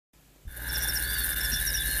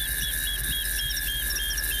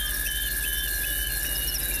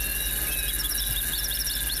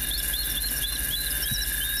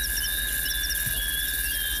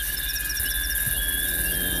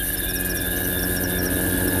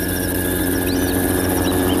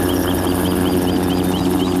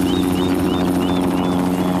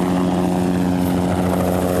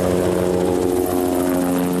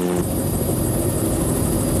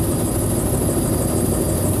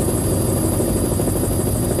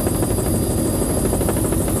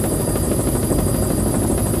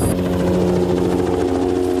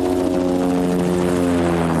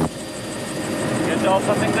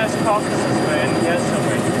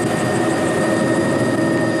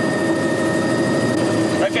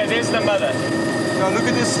the mother. Now look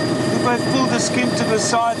at this. Look, they pulled the skin to the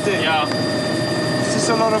side there. Yeah. There's just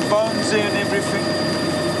a lot of bones there and everything.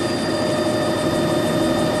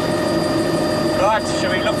 Right,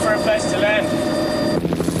 shall we look for a place to land?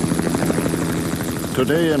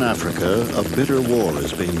 Today in Africa, a bitter war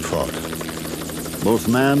is being fought. Both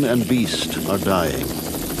man and beast are dying.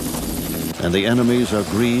 And the enemies are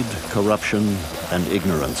greed, corruption, and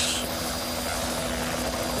ignorance.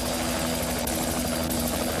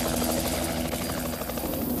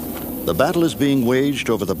 The battle is being waged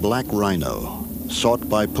over the black rhino, sought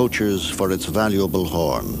by poachers for its valuable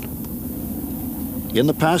horn. In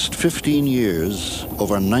the past 15 years,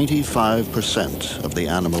 over 95% of the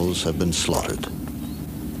animals have been slaughtered.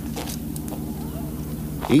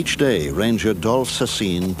 Each day, Ranger Dolph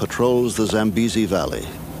Sassine patrols the Zambezi Valley.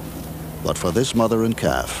 But for this mother and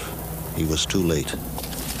calf, he was too late.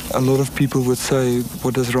 A lot of people would say,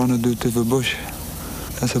 what does rhino do to the bush?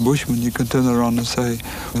 As a bushman, you can turn around and say,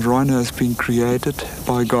 the rhino has been created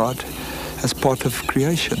by God as part of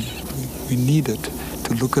creation. We need it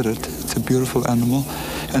to look at it. It's a beautiful animal,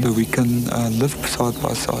 and we can live side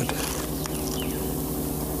by side.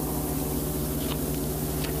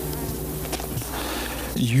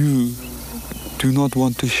 You do not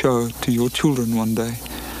want to show to your children one day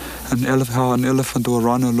how an elephant or a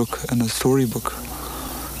rhino look in a storybook.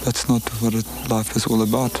 That's not what life is all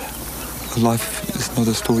about. Life is not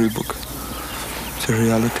a storybook. It's a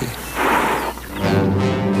reality.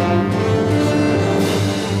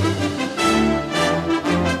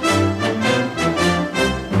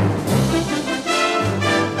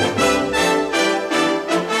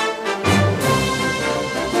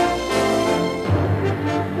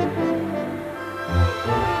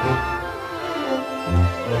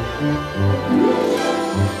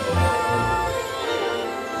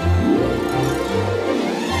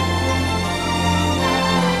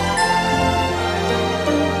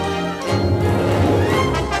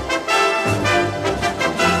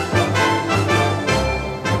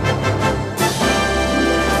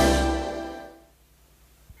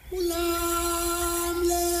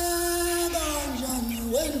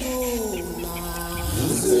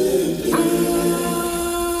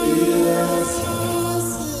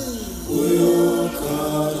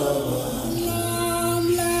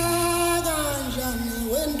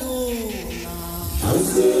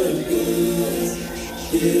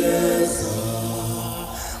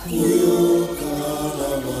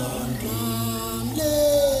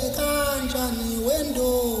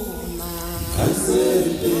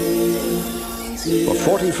 For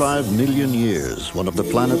 45 million years, one of the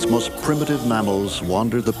planet's most primitive mammals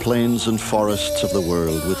wandered the plains and forests of the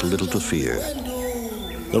world with little to fear.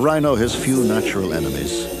 The rhino has few natural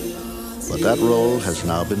enemies, but that role has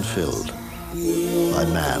now been filled by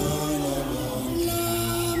man.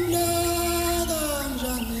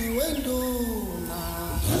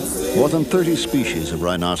 More than 30 species of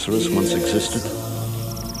rhinoceros once existed.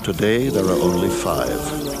 Today, there are only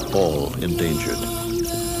 5, all endangered.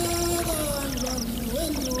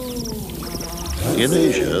 In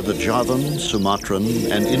Asia, the Javan,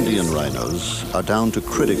 Sumatran, and Indian rhinos are down to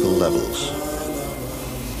critical levels.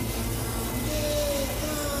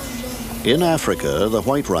 In Africa, the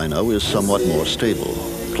white rhino is somewhat more stable,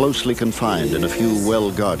 closely confined in a few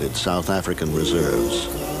well-guarded South African reserves.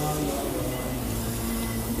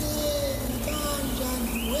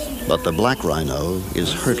 But the black rhino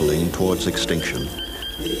is hurtling towards extinction.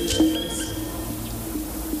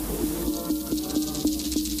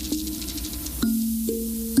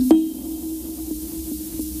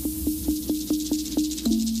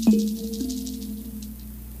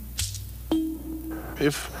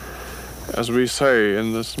 If, as we say,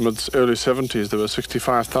 in the early 70s, there were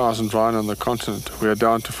 65,000 rhino on the continent, we are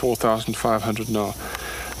down to 4,500 now.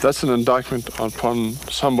 That's an indictment upon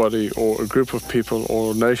somebody or a group of people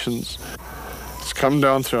or nations. It's come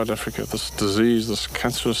down throughout Africa, this disease, this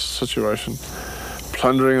cancerous situation,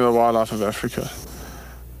 plundering the wildlife of Africa.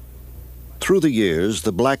 Through the years,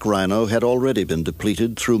 the black rhino had already been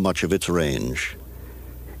depleted through much of its range.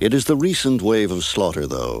 It is the recent wave of slaughter,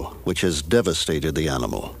 though, which has devastated the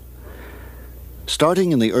animal.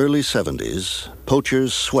 Starting in the early 70s,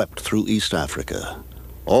 poachers swept through East Africa,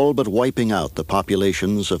 all but wiping out the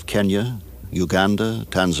populations of Kenya, Uganda,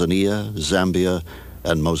 Tanzania, Zambia,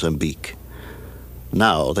 and Mozambique.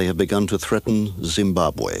 Now they have begun to threaten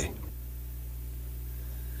Zimbabwe.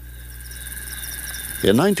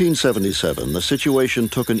 In 1977, the situation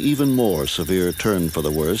took an even more severe turn for the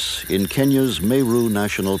worse in Kenya's Meru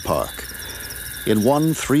National Park. In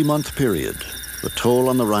one 3-month period, the toll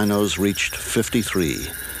on the rhinos reached 53,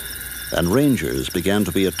 and rangers began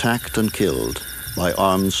to be attacked and killed by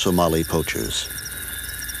armed Somali poachers.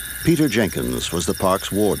 Peter Jenkins was the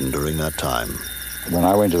park's warden during that time. When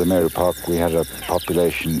I went to the Meru Park, we had a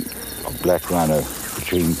population of black rhino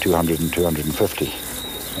between 200 and 250.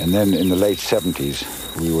 And then in the late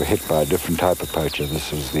 70s, we were hit by a different type of poacher.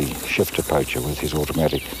 This was the shifter poacher with his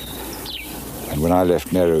automatic. And when I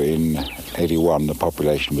left Meru in 81, the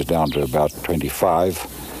population was down to about 25.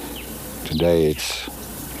 Today it's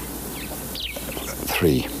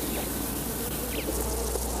 3.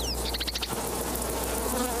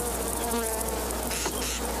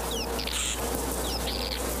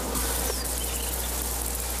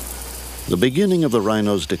 The beginning of the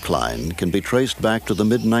rhino's decline can be traced back to the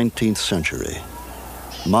mid-19th century.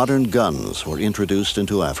 Modern guns were introduced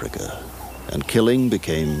into Africa, and killing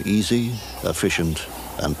became easy, efficient,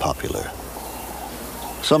 and popular.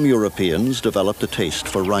 Some Europeans developed a taste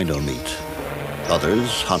for rhino meat.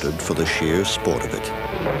 Others hunted for the sheer sport of it.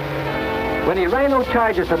 When a rhino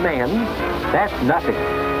charges a man, that's nothing.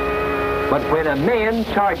 But when a man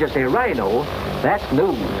charges a rhino, that's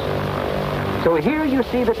news. So here you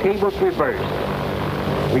see the tables reversed.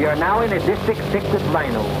 We are now in a district thick with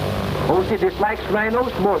rhino. Mosey dislikes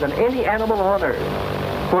rhinos more than any animal on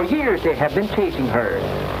earth. For years they have been chasing her.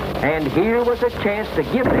 And here was a chance to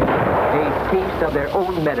give them a taste of their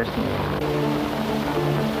own medicine.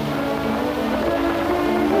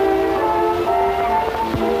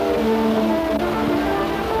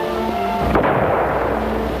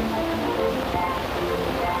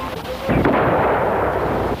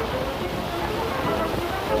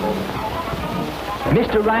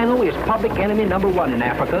 Mr. Rhino is public enemy #1 in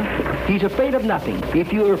Africa. He's afraid of nothing.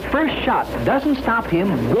 If your first shot doesn't stop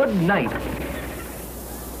him, good night.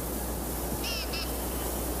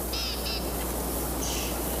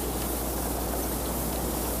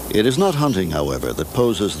 It is not hunting, however, that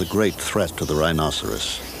poses the great threat to the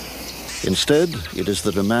rhinoceros. Instead, it is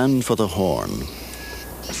the demand for the horn.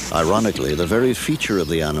 Ironically, the very feature of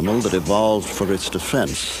the animal that evolved for its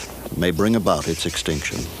defense may bring about its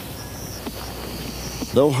extinction.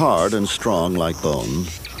 Though hard and strong like bone,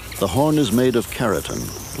 the horn is made of keratin,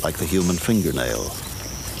 like the human fingernail.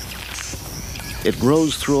 It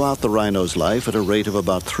grows throughout the rhino's life at a rate of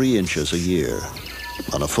about 3 inches a year.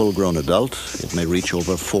 On a full-grown adult, it may reach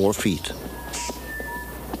over 4 feet.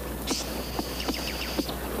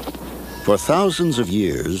 For thousands of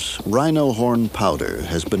years, rhino horn powder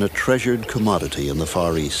has been a treasured commodity in the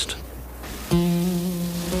Far East.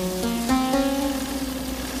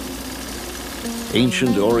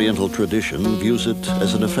 Ancient Oriental tradition views it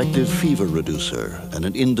as an effective fever reducer and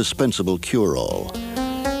an indispensable cure-all.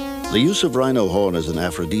 The use of rhino horn as an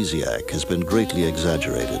aphrodisiac has been greatly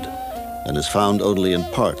exaggerated and is found only in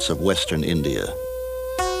parts of western India.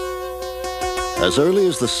 As early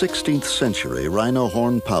as the 16th century, rhino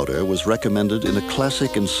horn powder was recommended in a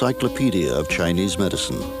classic encyclopedia of Chinese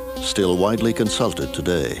medicine, still widely consulted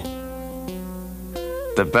today.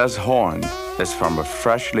 The best horn is from a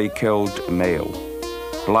freshly killed male.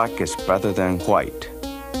 Black is better than white.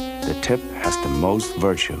 The tip has the most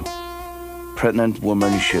virtue. Pregnant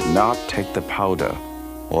women should not take the powder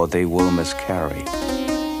or they will miscarry.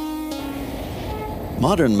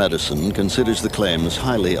 Modern medicine considers the claims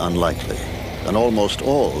highly unlikely, and almost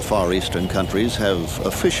all Far Eastern countries have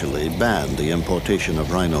officially banned the importation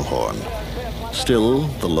of rhino horn. Still,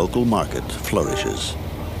 the local market flourishes.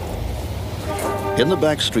 In the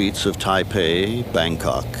back streets of Taipei,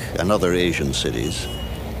 Bangkok, and other Asian cities,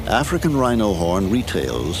 African rhino horn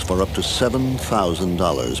retails for up to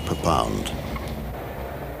 $7,000 per pound.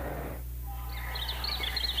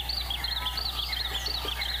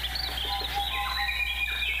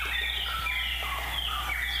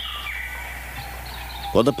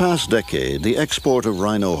 For the past decade, the export of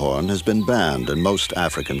rhino horn has been banned in most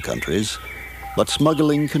African countries, but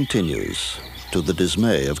smuggling continues, to the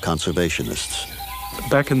dismay of conservationists.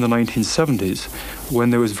 Back in the 1970s, when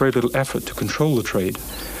there was very little effort to control the trade,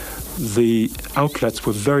 the outlets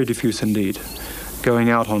were very diffuse indeed, going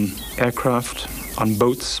out on aircraft, on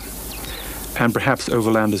boats, and perhaps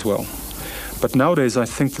overland as well. But nowadays, I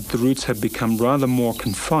think that the routes have become rather more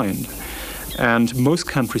confined, and most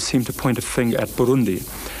countries seem to point a finger at Burundi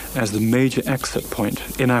as the major exit point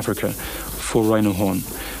in Africa for rhino horn.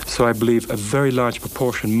 So I believe a very large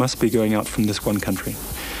proportion must be going out from this one country.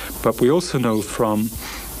 But we also know from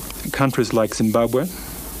countries like Zimbabwe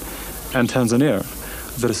and Tanzania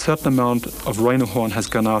that a certain amount of rhino horn has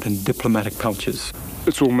gone out in diplomatic pouches.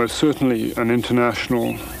 It's almost certainly an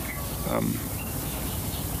international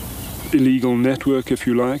illegal network, if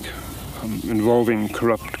you like, involving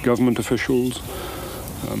corrupt government officials,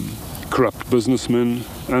 corrupt businessmen,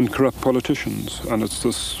 and corrupt politicians. And it's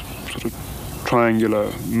this sort of triangular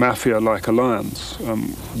mafia-like alliance,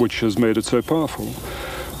 which has made it so powerful.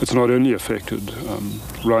 It's not only affected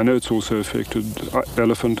rhino, it's also affected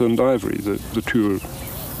elephant and ivory. The two are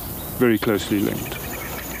very closely linked.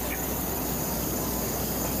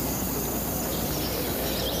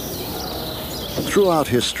 Throughout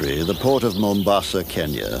history, the port of Mombasa,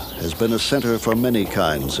 Kenya, has been a center for many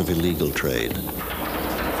kinds of illegal trade.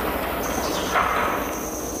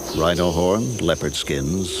 Rhino horn, leopard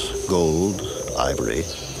skins, gold, ivory.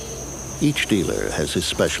 Each dealer has his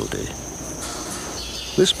specialty.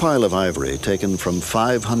 This pile of ivory, taken from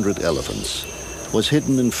 500 elephants, was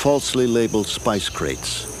hidden in falsely labeled spice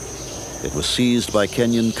crates. It was seized by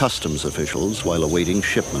Kenyan customs officials while awaiting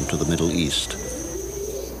shipment to the Middle East.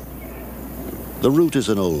 The route is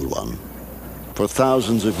an old one. For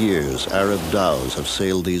thousands of years, Arab dhows have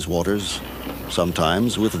sailed these waters,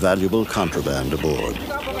 sometimes with valuable contraband aboard.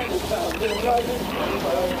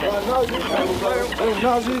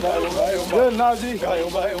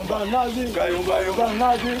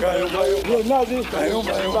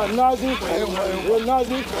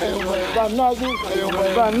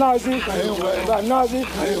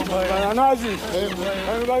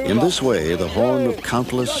 In this way, the horn of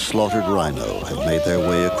countless slaughtered rhino had made their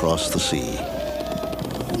way across the sea.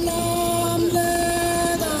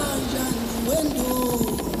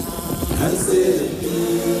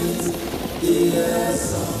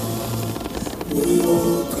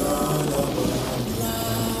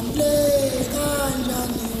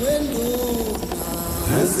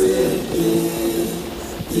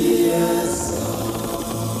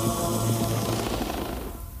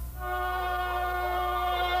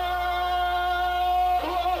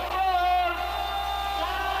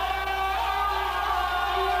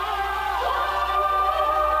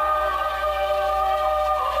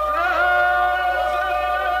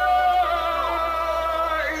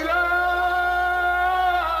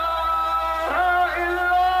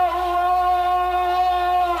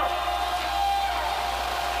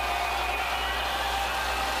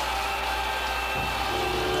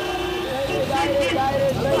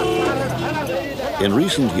 In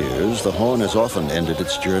recent years, the horn has often ended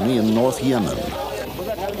its journey in North Yemen.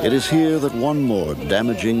 It is here that one more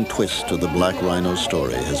damaging twist to the black rhino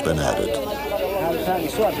story has been added.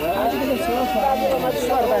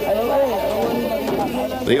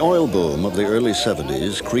 The oil boom of the early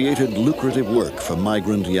 70s created lucrative work for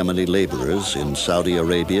migrant Yemeni laborers in Saudi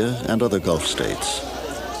Arabia and other Gulf states.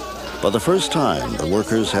 For the first time, the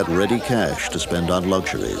workers had ready cash to spend on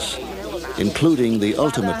luxuries, including the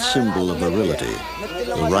ultimate symbol of virility,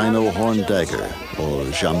 the rhino horn dagger, or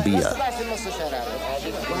jambia.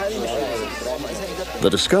 The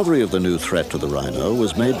discovery of the new threat to the rhino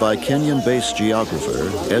was made by Kenyan-based geographer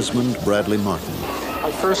Esmond Bradley Martin. I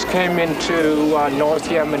first came into North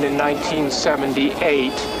Yemen in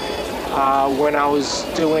 1978 when I was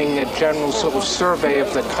doing a general sort of survey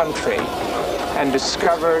of the country, and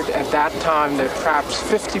discovered at that time that perhaps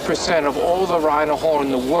 50% of all the rhino horn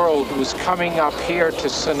in the world was coming up here to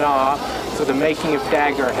Sana'a for the making of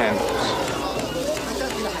dagger handles.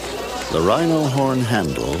 The rhino horn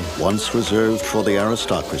handle, once reserved for the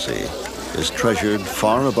aristocracy, is treasured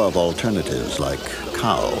far above alternatives like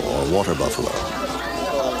cow or water buffalo.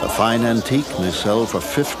 A fine antique may sell for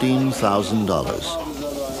 $15,000.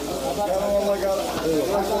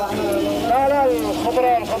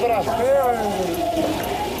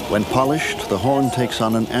 When polished, the horn takes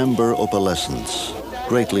on an amber opalescence,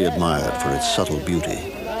 greatly admired for its subtle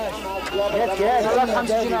beauty.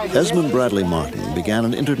 Esmond Bradley Martin began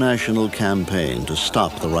an international campaign to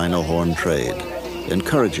stop the rhino horn trade,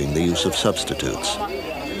 encouraging the use of substitutes.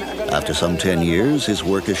 After some 10 years, his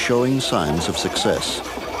work is showing signs of success.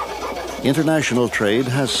 International trade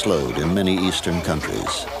has slowed in many eastern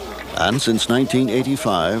countries. And since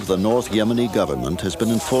 1985, the North Yemeni government has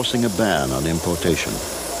been enforcing a ban on importation.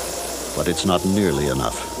 But it's not nearly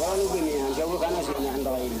enough.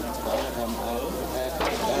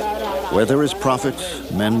 Where there is profit,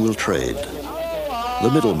 men will trade.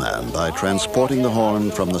 The middleman, by transporting the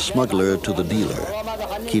horn from the smuggler to the dealer,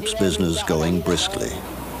 keeps business going briskly.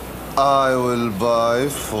 I will buy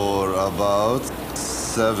for about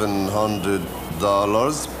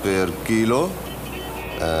 $700 per kilo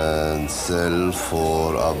and sell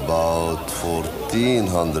for about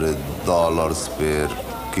 $1,400 per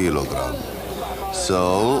kilogram.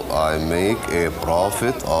 So I make a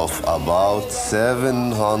profit of about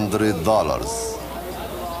 $700.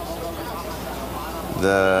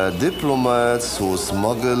 The diplomats who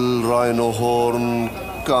smuggle rhino horn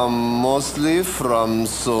come mostly from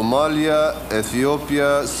Somalia,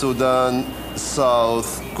 Ethiopia, Sudan,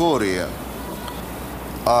 South Korea.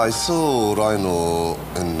 I saw rhino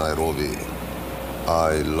in Nairobi.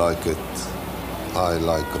 I like it. I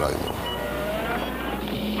like rhino.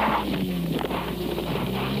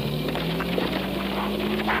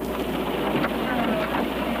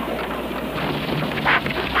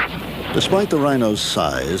 Despite the rhino's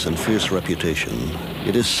size and fierce reputation,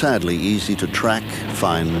 it is sadly easy to track,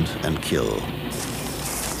 find, and kill.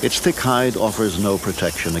 Its thick hide offers no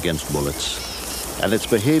protection against bullets, and its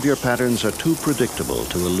behavior patterns are too predictable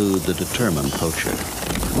to elude the determined poacher.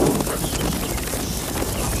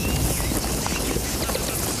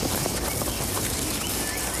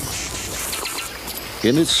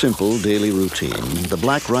 In its simple daily routine, the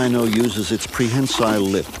black rhino uses its prehensile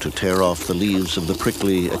lip to tear off the leaves of the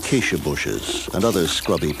prickly acacia bushes and other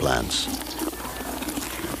scrubby plants.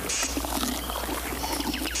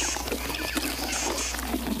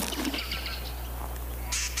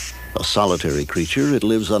 A solitary creature, it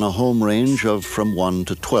lives on a home range of from 1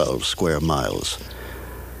 to 12 square miles.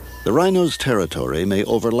 The rhino's territory may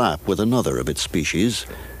overlap with another of its species,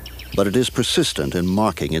 but it is persistent in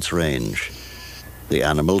marking its range. The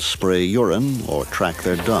animals spray urine or track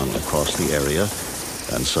their dung across the area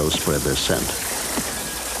and so spread their scent.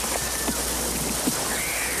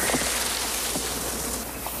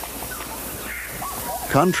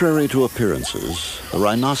 Contrary to appearances, the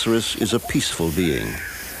rhinoceros is a peaceful being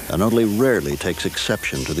and only rarely takes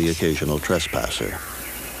exception to the occasional trespasser.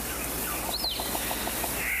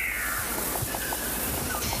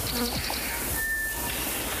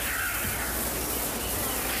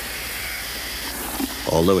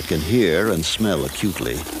 Although it can hear and smell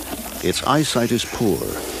acutely, its eyesight is poor.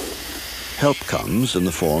 Help comes in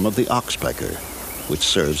the form of the oxpecker, which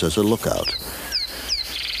serves as a lookout.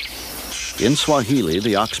 In Swahili,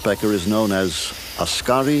 the oxpecker is known as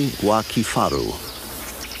askari wa kifaru,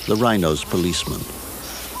 the rhino's policeman.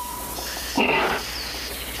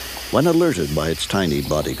 When alerted by its tiny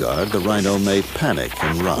bodyguard, the rhino may panic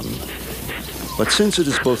and run. But since it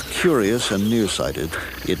is both curious and nearsighted,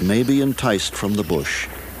 it may be enticed from the bush,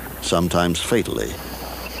 sometimes fatally,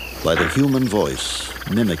 by the human voice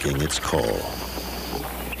mimicking its call.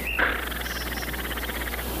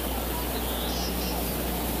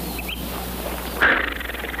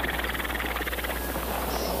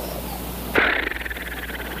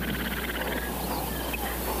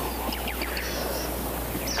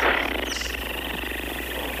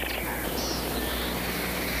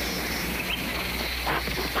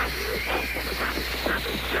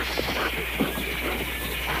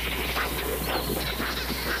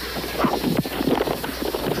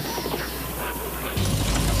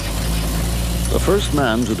 The first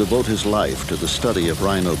man to devote his life to the study of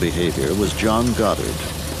rhino behavior was John Goddard.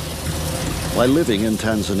 While living in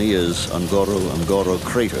Tanzania's Ngorongoro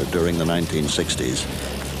crater during the 1960s,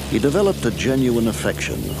 he developed a genuine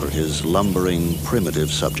affection for his lumbering,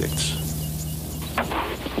 primitive subjects.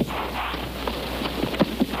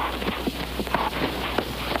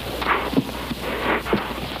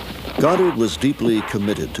 Goddard was deeply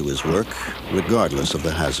committed to his work, regardless of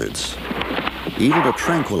the hazards. Even a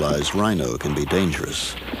tranquilized rhino can be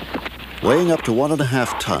dangerous. Weighing up to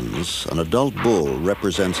 1.5 tons, an adult bull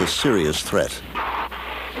represents a serious threat.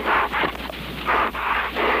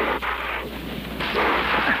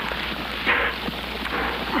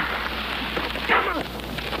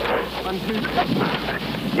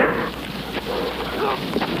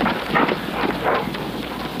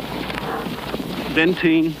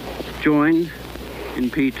 Dentine joined in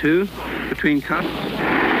P2 between cuts.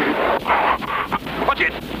 Watch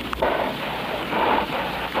it!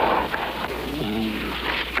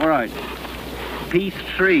 All right,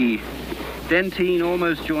 P3, dentine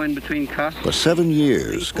almost joined between cusps. For 7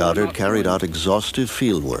 years, Goddard carried out exhaustive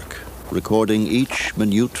field work, recording each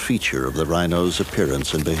minute feature of the rhino's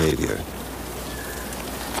appearance and behavior.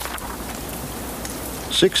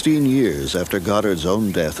 16 years after Goddard's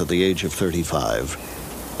own death at the age of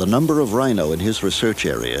 35, the number of rhino in his research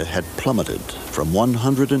area had plummeted from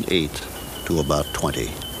 108 to about 20.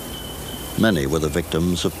 Many were the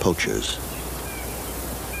victims of poachers.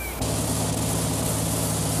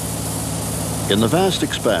 In the vast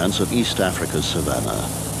expanse of East Africa's savanna,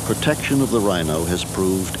 protection of the rhino has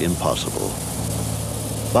proved impossible.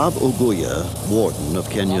 Bob Oguya, warden of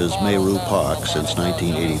Kenya's Meru Park since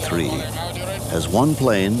 1983, has 1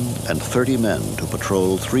 plane and 30 men to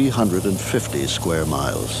patrol 350 square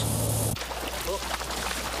miles.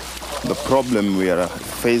 The problem we are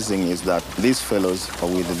facing is that these fellows are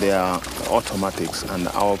with their automatics and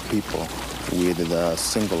our people with the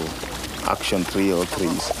single action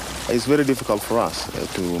 303s. It's very difficult for us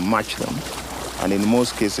to match them. And in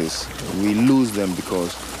most cases, we lose them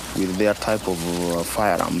because with their type of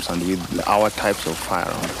firearms and with our types of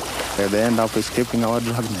firearms. They end up escaping our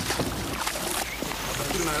dragnet.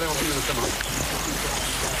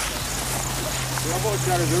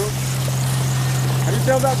 Can you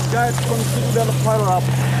tell that guy to continue down the fire up?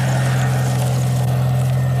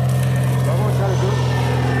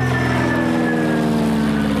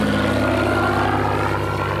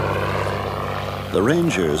 The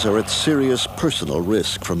Rangers are at serious personal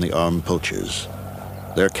risk from the armed poachers.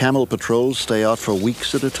 Their camel patrols stay out for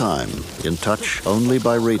weeks at a time, in touch only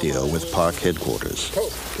by radio with park headquarters.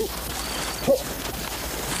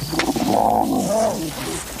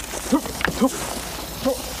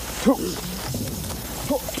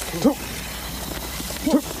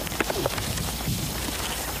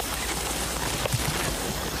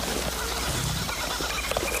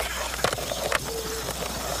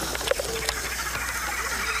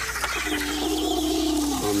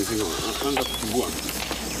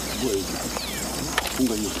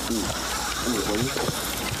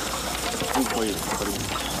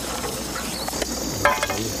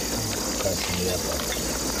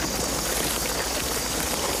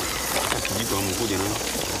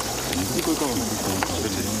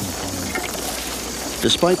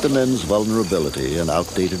 Despite the men's vulnerability and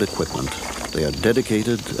outdated equipment, they are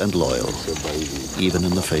dedicated and loyal, even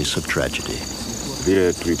in the face of tragedy.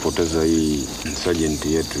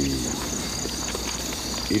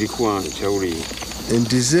 In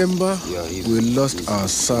December, we lost our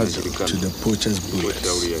sergeant to the poachers'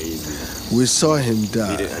 bullets. We saw him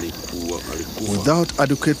die. Without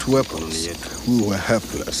adequate weapons, we were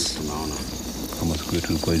helpless.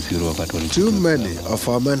 Too many of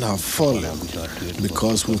our men have fallen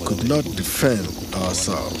because we could not defend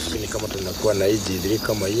ourselves.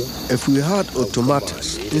 If we had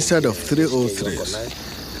automatics instead of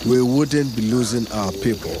 303s, we wouldn't be losing our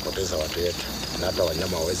people.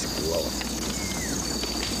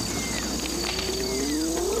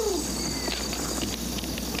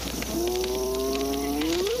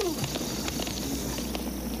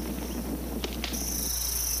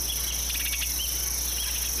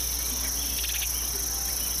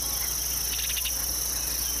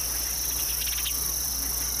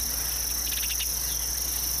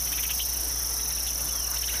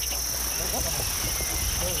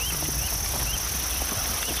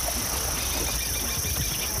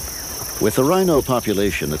 With the rhino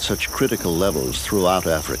population at such critical levels throughout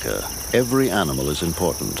Africa, every animal is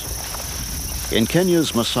important. In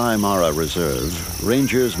Kenya's Masai Mara Reserve,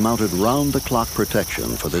 rangers mounted round-the-clock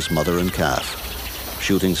protection for this mother and calf,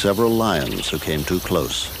 shooting several lions who came too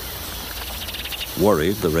close.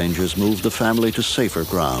 Worried, the rangers moved the family to safer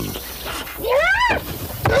ground.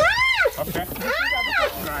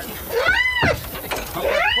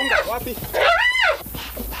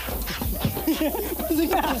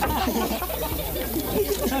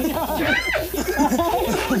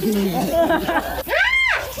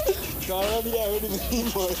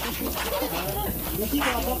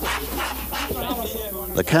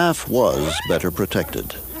 The calf was better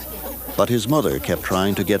protected, but his mother kept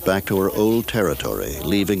trying to get back to her old territory,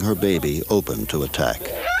 leaving her baby open to attack.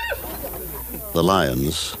 The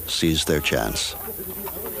lions seized their chance.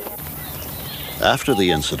 After the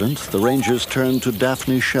incident, the rangers turned to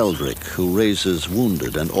Daphne Sheldrick, who raises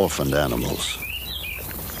wounded and orphaned animals.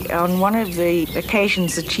 On one of the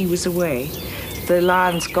occasions that she was away, the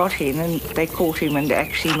lions got in and they caught him and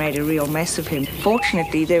actually made a real mess of him.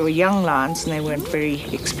 Fortunately, they were young lions and they weren't very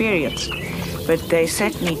experienced, but they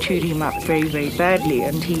certainly chewed him up very, very badly,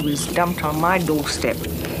 and he was dumped on my doorstep,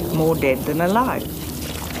 more dead than alive.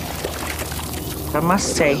 I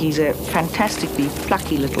must say he's a fantastically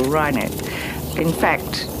plucky little rhino. In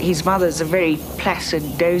fact, his mother's a very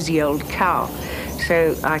placid, dozy old cow,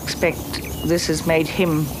 so I expect this has made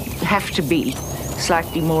him have to be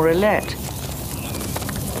slightly more alert.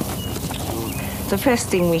 The first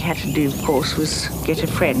thing we had to do, of course, was get a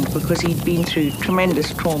friend, because he'd been through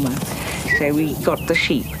tremendous trauma, so we got the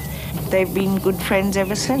sheep. They've been good friends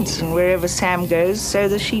ever since, and wherever Sam goes, so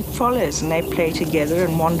the sheep follows, and they play together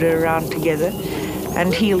and wander around together,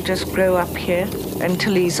 and he'll just grow up here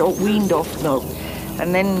until he's weaned off milk,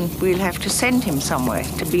 and then we'll have to send him somewhere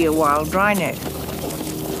to be a wild rhino.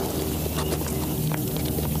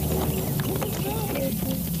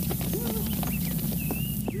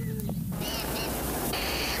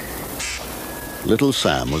 Little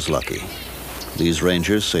Sam was lucky. These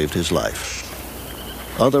rangers saved his life.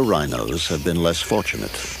 Other rhinos have been less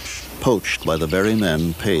fortunate, poached by the very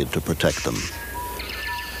men paid to protect them.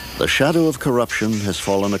 The shadow of corruption has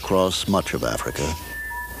fallen across much of Africa,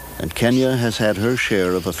 and Kenya has had her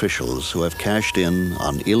share of officials who have cashed in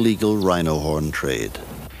on illegal rhino horn trade.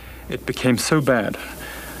 it became so bad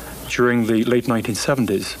during the late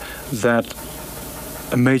 1970s that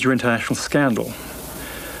a major international scandal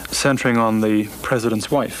centering on the president's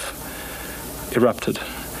wife erupted.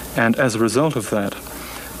 And as a result of that,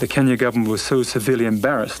 the Kenya government was so severely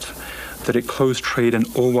embarrassed that it closed trade in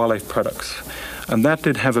all wildlife products. And that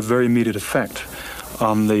did have a very immediate effect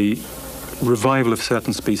on the revival of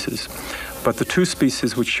certain species. But the two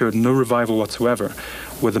species which showed no revival whatsoever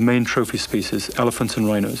were the main trophy species, elephants and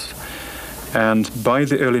rhinos. And by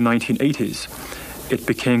the early 1980s, it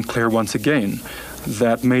became clear once again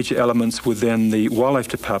that major elements within the wildlife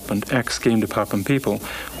department, ex-game department people,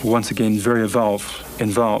 were once again very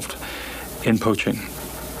involved in poaching.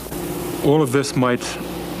 All of this might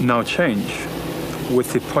now change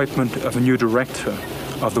with the appointment of a new director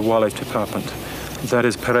of the wildlife department. That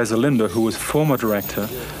is Perez Alinda, who was former director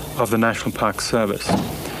of the National Park Service.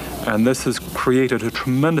 And this has created a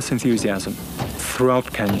tremendous enthusiasm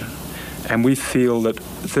throughout Kenya. And we feel that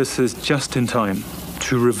this is just in time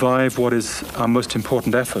to revive what is our most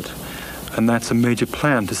important effort, and that's a major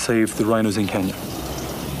plan to save the rhinos in Kenya.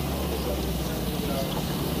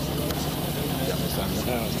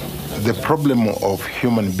 The problem of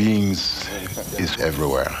human beings is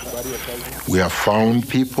everywhere. We have found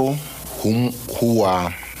people who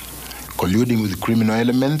are colluding with criminal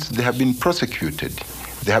elements. They have been prosecuted.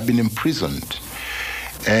 They have been imprisoned.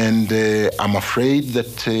 And I'm afraid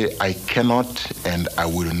that I cannot and I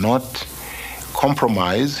will not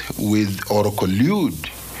compromise with or collude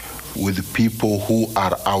with people who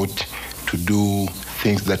are out to do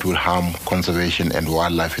things that will harm conservation and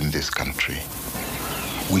wildlife in this country.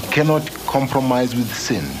 We cannot compromise with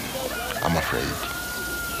sin, I'm afraid.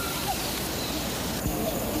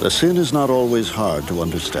 The sin is not always hard to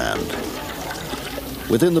understand.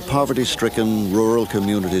 Within the poverty-stricken rural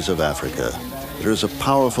communities of Africa, there is a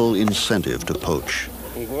powerful incentive to poach.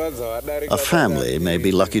 A family may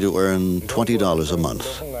be lucky to earn $20 a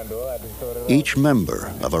month. Each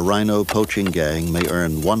member of a rhino poaching gang may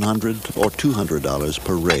earn $100 or $200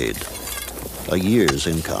 per raid, a year's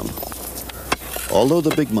income. Although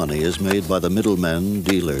the big money is made by the middlemen,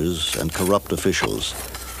 dealers, and corrupt officials,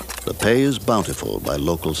 the pay is bountiful by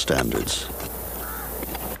local standards.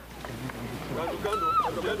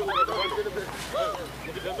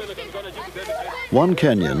 One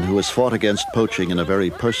Kenyan who has fought against poaching in a very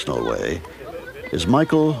personal way is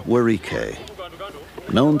Michael Werike.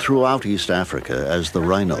 Known throughout East Africa as the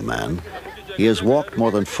Rhino Man, he has walked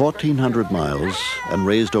more than 1,400 miles and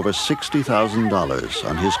raised over $60,000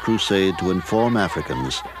 on his crusade to inform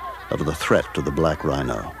Africans of the threat to the black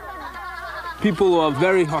rhino. People are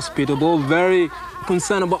very hospitable, very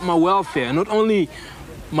concerned about my welfare. Not only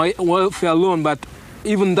my welfare alone, but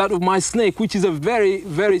even that of my snake, which is a very,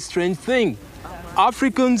 very strange thing.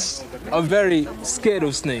 Africans are very scared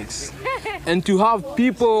of snakes. And to have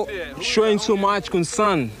people showing so much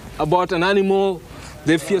concern about an animal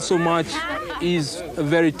they fear so much is a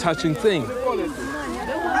very touching thing.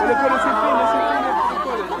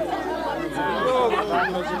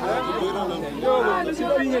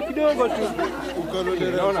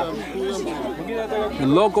 The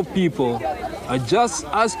local people are just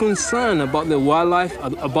as concerned about the wildlife,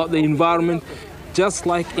 about the environment, just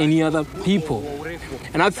like any other people.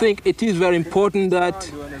 And I think it is very important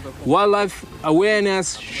that wildlife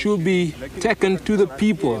awareness should be taken to the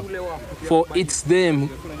people, for it's them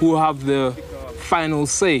who have the final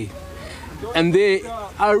say. And they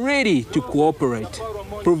are ready to cooperate,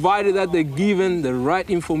 provided that they're given the right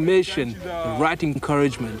information, the right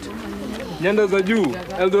encouragement. Nyanda za juu,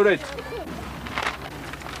 Eldoret.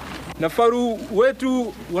 Nafaru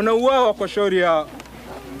wetu wanauawa kwa shauri ya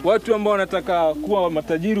watu ambao wanataka kuwa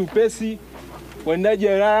matajiri upesi, waendaji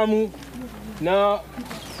haramu na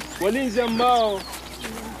walinzi ambao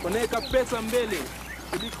wanaweka pesa mbele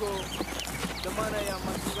kuliko dhamana ya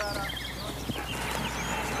mazingira.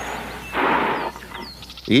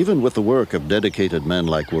 Even with the work of dedicated men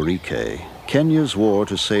like Werike, Kenya's war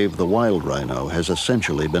to save the wild rhino has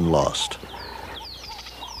essentially been lost.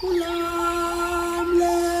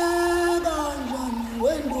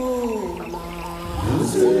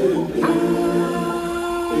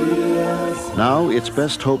 Now, its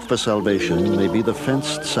best hope for salvation may be the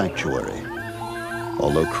fenced sanctuary.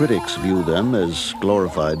 Although critics view them as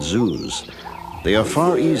glorified zoos, they are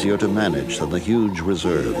far easier to manage than the huge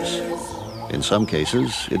reserves. In some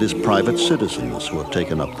cases, it is private citizens who have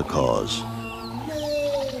taken up the cause.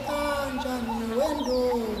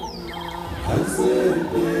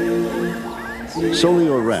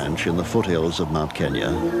 Solio Ranch in the foothills of Mount Kenya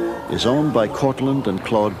is owned by Cortland and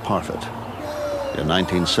Claude Parfit. In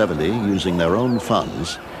 1970, using their own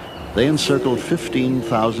funds, They encircled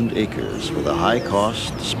 15,000 acres with a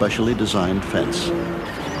high-cost, specially designed fence,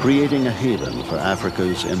 creating a haven for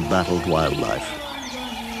Africa's embattled wildlife.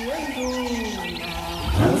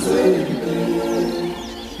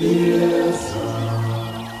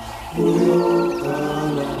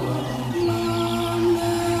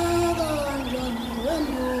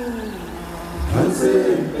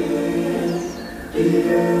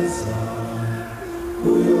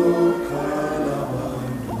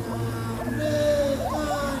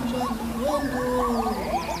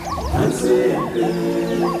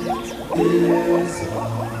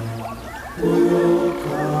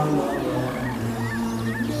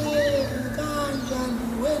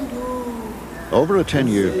 Over a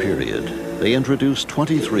 10-year period, they introduced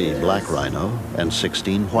 23 black rhino and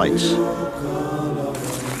 16 whites.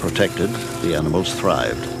 Protected, the animals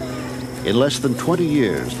thrived. In less than 20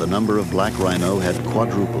 years, the number of black rhino had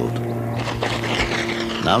quadrupled.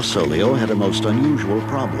 Now Solio had a most unusual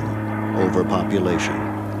problem: overpopulation.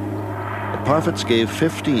 The Parfits gave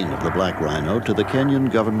 15 of the black rhino to the Kenyan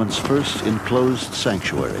government's first enclosed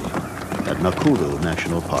sanctuary at Nakuru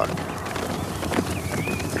National Park.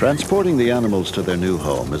 Transporting the animals to their new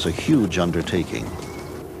home is a huge undertaking.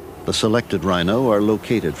 The selected rhino are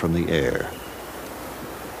located from the air.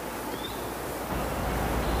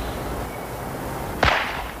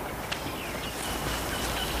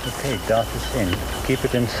 Okay, dart is in. Keep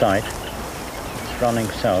it in sight. It's running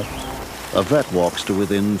south. A vet walks to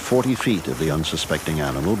within 40 feet of the unsuspecting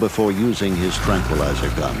animal before using his tranquilizer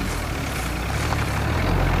gun.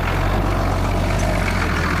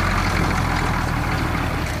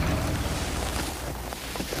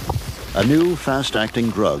 A new fast-acting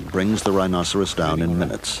drug brings the rhinoceros down in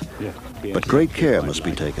minutes, but great care must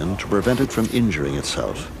be taken to prevent it from injuring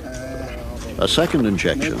itself. A second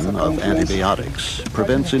injection of antibiotics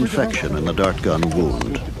prevents infection in the dart gun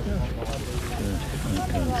wound.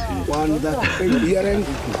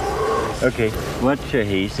 Okay, watch your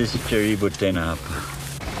haze. This is Jerry Butena.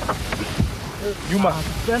 Yuma.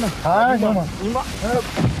 Hi, Yuma. Yuma.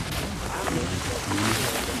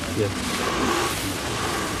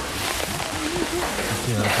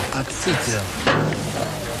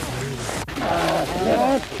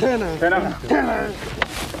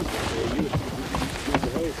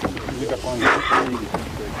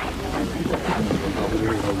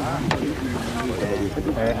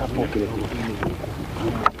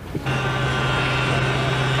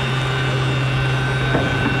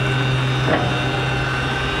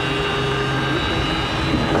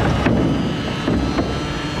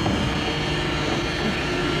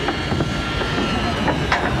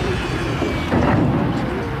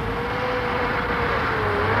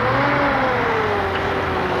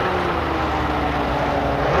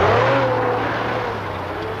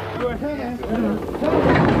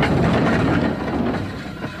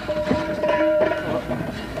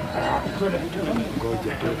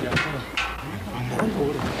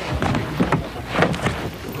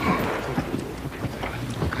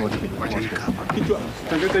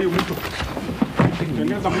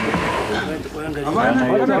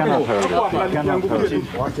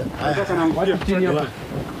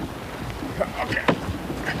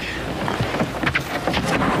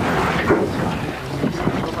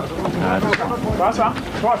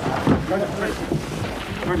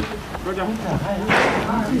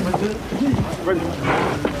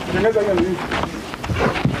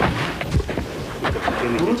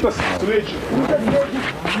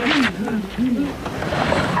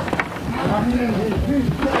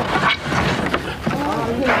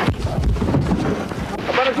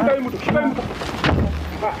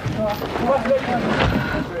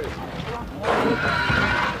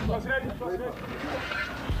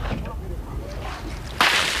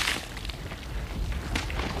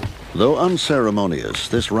 Though unceremonious,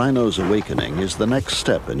 this rhino's awakening is the next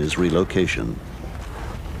step in his relocation.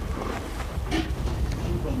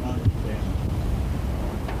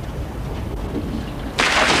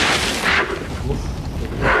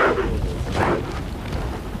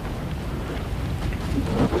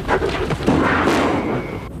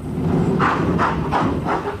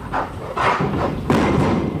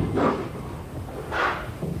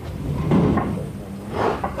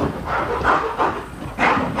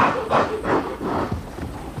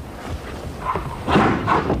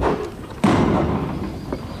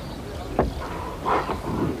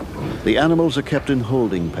 The animals are kept in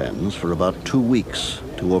holding pens for about 2 weeks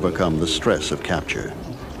to overcome the stress of capture.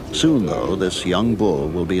 Soon, though, this young bull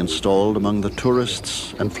will be installed among the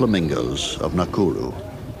tourists and flamingos of Nakuru.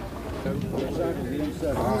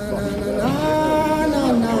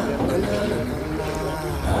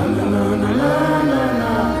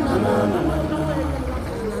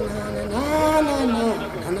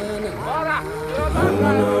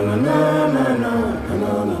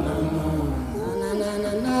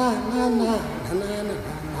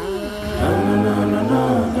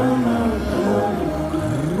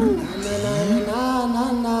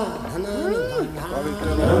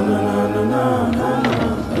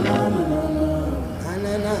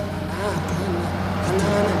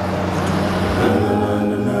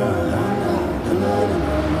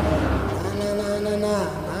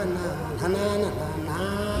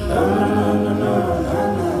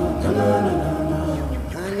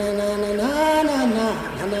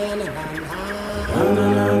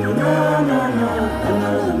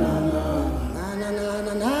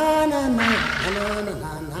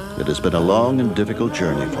 It has been a long and difficult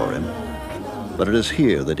journey for him, but it is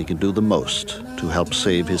here that he can do the most to help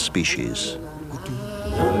save his species.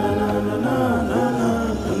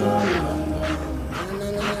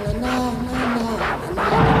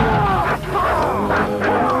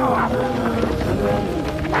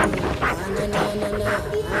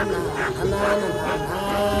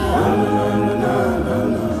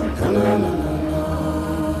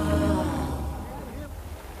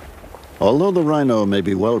 Although the rhino may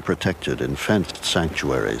be well protected in fenced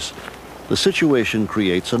sanctuaries, the situation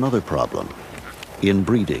creates another problem: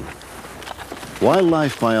 inbreeding.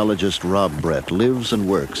 Wildlife biologist Rob Brett lives and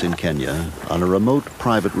works in Kenya on a remote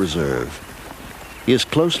private reserve. He is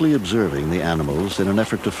closely observing the animals in an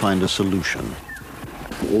effort to find a solution.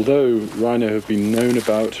 Although rhino have been known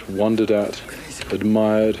about, wondered at,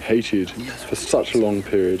 admired, hated for such a long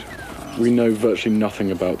period, we know virtually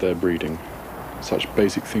nothing about their breeding. Such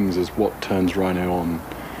basic things as what turns rhino on,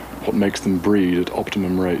 what makes them breed at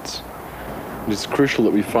optimum rates. It's crucial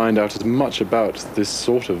that we find out as much about this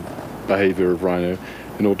sort of behavior of rhino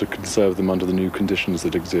in order to conserve them under the new conditions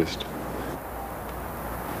that exist.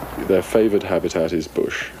 Their favored habitat is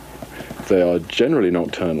bush. They are generally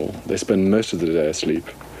nocturnal. They spend most of the day asleep.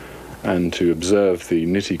 And to observe the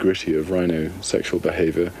nitty-gritty of rhino sexual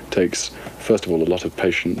behavior takes, first of all, a lot of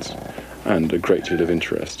patience and a great deal of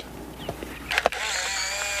interest.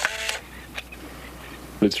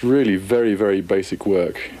 It's really very, very basic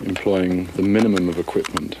work, employing the minimum of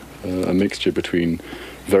equipment, a mixture between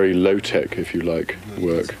very low-tech, if you like,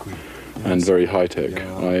 work and very high-tech.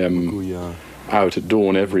 I am out at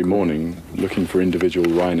dawn every morning looking for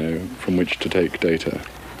individual rhino from which to take data.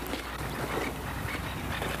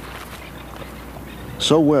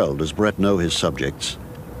 So well does Brett know his subjects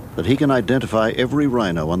that he can identify every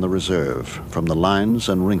rhino on the reserve from the lines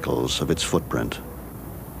and wrinkles of its footprint.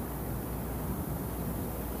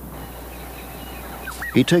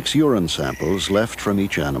 He takes urine samples left from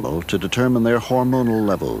each animal to determine their hormonal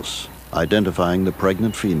levels, identifying the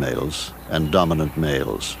pregnant females and dominant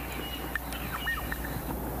males.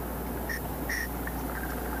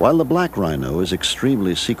 While the black rhino is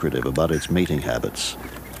extremely secretive about its mating habits,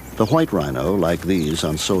 the white rhino, like these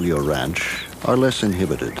on Solio Ranch, are less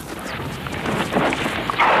inhibited.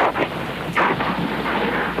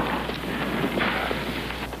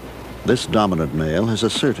 This dominant male has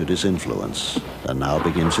asserted his influence and now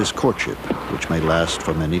begins his courtship, which may last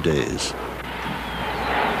for many days.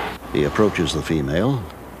 He approaches the female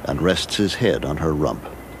and rests his head on her rump.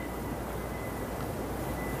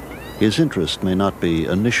 His interest may not be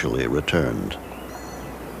initially returned.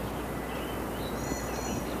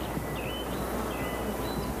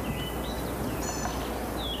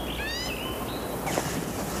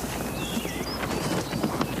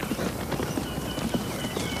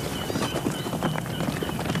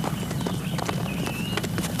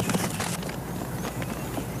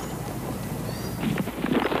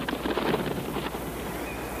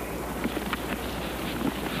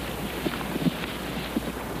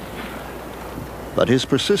 But his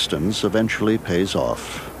persistence eventually pays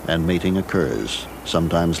off, and mating occurs,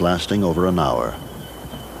 sometimes lasting over an hour.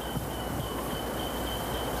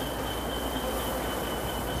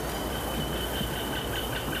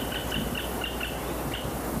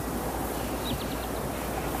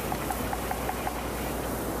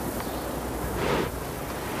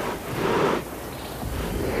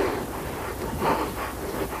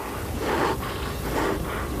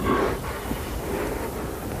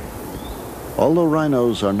 Although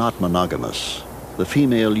rhinos are not monogamous, the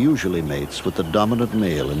female usually mates with the dominant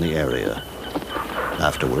male in the area.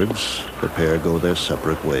 Afterwards, the pair go their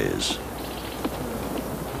separate ways.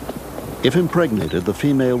 If impregnated, the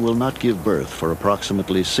female will not give birth for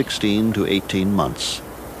approximately 16 to 18 months,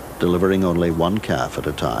 delivering only one calf at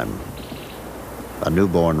a time. A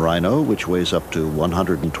newborn rhino, which weighs up to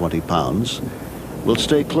 120 pounds, will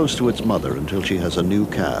stay close to its mother until she has a new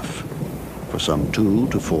calf, for some 2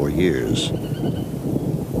 to 4 years.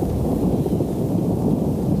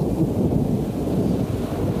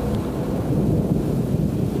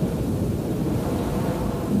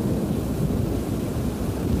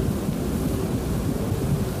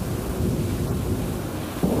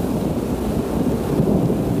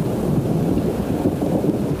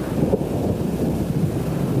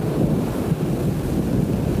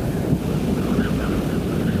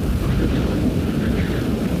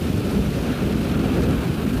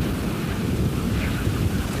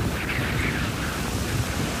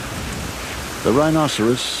 The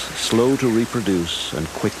rhinoceros, slow to reproduce and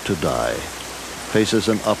quick to die, faces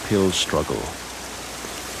an uphill struggle.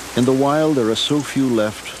 In the wild, there are so few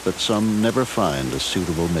left that some never find a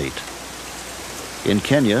suitable mate. In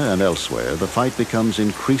Kenya and elsewhere, the fight becomes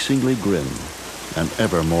increasingly grim and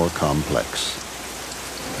ever more complex.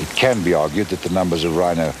 It can be argued that the numbers of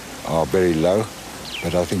rhino are very low,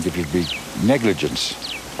 but I think it would be negligence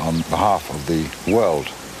on behalf of the world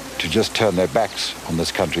to just turn their backs on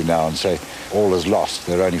this country now and say, all is lost,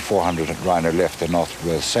 there are only 400 rhino left, they're not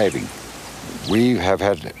worth saving. We have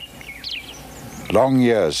had long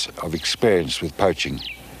years of experience with poaching,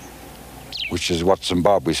 which is what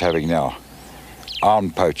Zimbabwe's having now.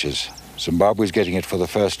 Armed poachers. Zimbabwe's getting it for the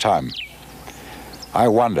first time. I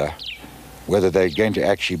wonder whether they're going to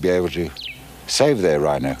actually be able to save their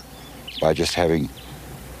rhino by just having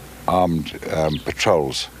armed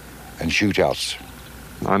patrols and shootouts.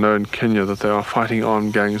 I know in Kenya that there are fighting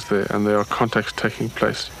armed gangs there and there are contacts taking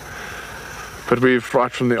place. But we've,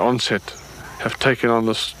 right from the onset, have taken on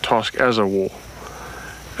this task as a war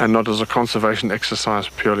and not as a conservation exercise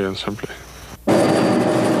purely and simply.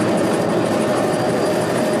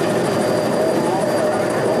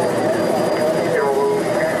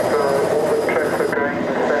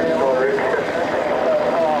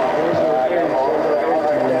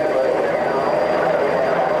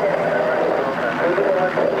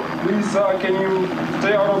 Can you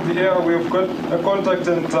stay out of the air? We've got a contact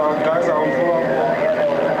and guys are on floor.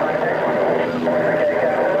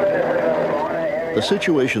 The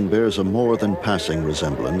situation bears a more than passing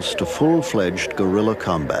resemblance to full-fledged guerrilla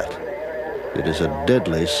combat. It is a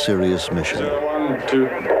deadly, serious mission.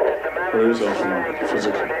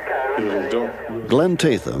 Glenn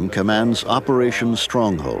Tatham commands Operation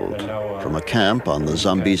Stronghold from a camp on the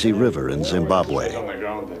Zambezi River in Zimbabwe,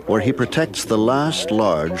 where he protects the last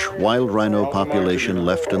large wild rhino population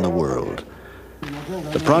left in the world.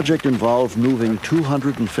 The project involved moving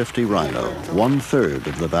 250 rhino, 1/3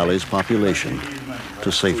 of the valley's population,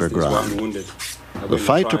 to safer ground. The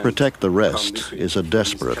fight to protect the rest is a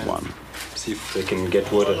desperate one. See if they can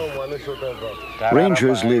get water.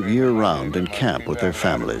 Rangers live year-round in camp with their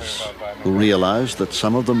families, who realize that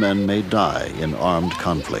some of the men may die in armed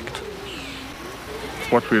conflict.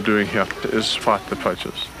 What we're doing here is fight the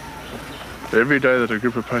poachers. Every day that a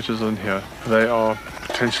group of poachers are in here, they are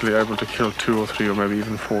potentially able to kill 2 or 3 or maybe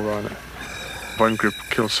even 4 rhino. One group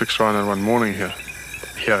killed 6 rhino in one morning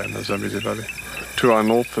here in the Zambezi Valley. To our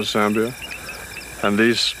north is Zambia, and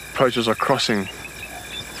these poachers are crossing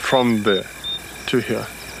from there to here.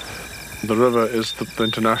 The river is the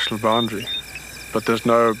international boundary, but there's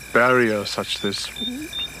no barrier as such. There's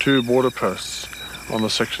 2 border posts on the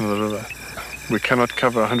section of the river. We cannot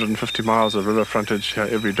cover 150 miles of river frontage here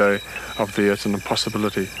every day of the year. It's an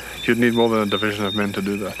impossibility. You'd need more than a division of men to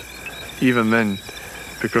do that. Even then,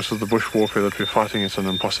 because of the bush warfare that we're fighting, it's an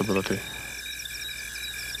impossibility.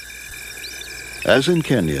 As in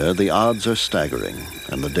Kenya, the odds are staggering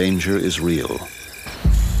and the danger is real.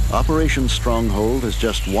 Operation Stronghold has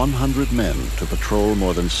just 100 men to patrol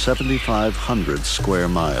more than 7,500 square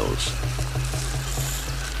miles.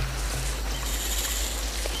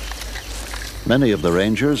 Many of the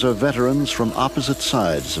Rangers are veterans from opposite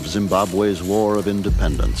sides of Zimbabwe's War of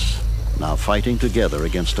Independence, now fighting together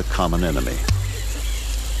against a common enemy.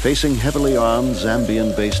 Facing heavily armed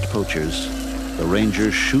Zambian-based poachers, the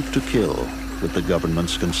Rangers shoot to kill with the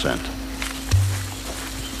government's consent.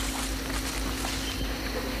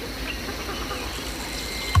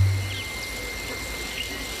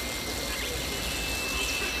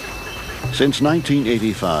 Since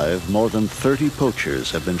 1985, more than 30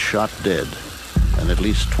 poachers have been shot dead and at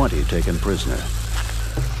least 20 taken prisoner.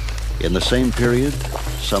 In the same period,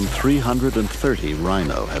 some 330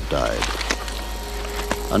 rhino have died.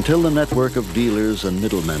 Until the network of dealers and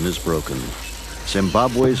middlemen is broken,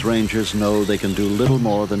 Zimbabwe's rangers know they can do little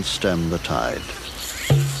more than stem the tide.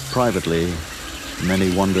 Privately,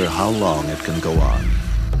 many wonder how long it can go on.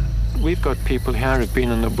 We've got people here who've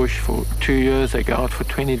been in the bush for 2 years. They go out for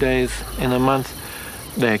 20 days in a month.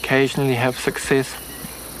 They occasionally have success.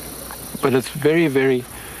 But it's very, very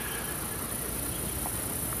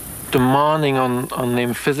demanding on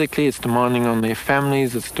them physically. It's demanding on their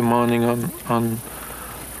families. It's demanding on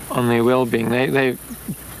their well-being. They're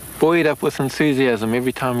buoyed up with enthusiasm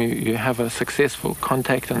every time you have a successful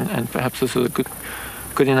contact, and perhaps this is a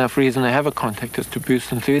good enough reason to have a contact, is to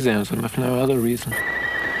boost enthusiasm, if no other reason.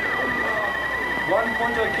 One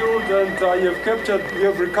poacher killed and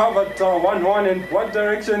you've recovered one, and what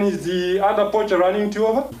direction is the other poacher running to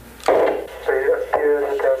over? So it appears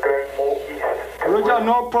that they're going more east. Roger,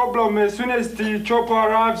 no problem. As soon as the chopper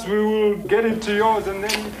arrives, we will get it to yours and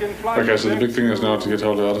then you can fly. Okay, so the big thing is now to get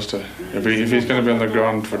hold of Alistair. If he's going to be on the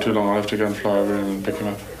ground for too long, I'll have to go and fly over him and pick him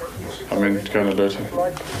up. I mean, to go and alert him.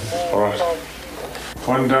 All right.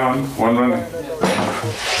 One down, one running.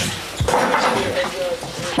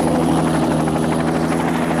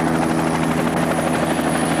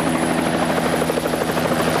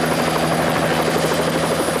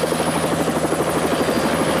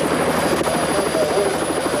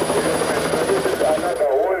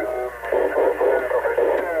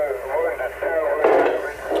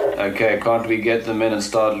 Okay, can't we get them in and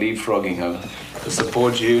start leapfrogging her? The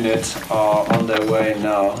support units are on their way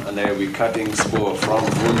now, and they will be cutting spoor from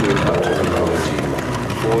Vundu up to the Roti.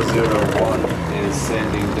 401 is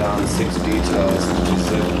sending down 6 details to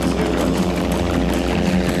 70.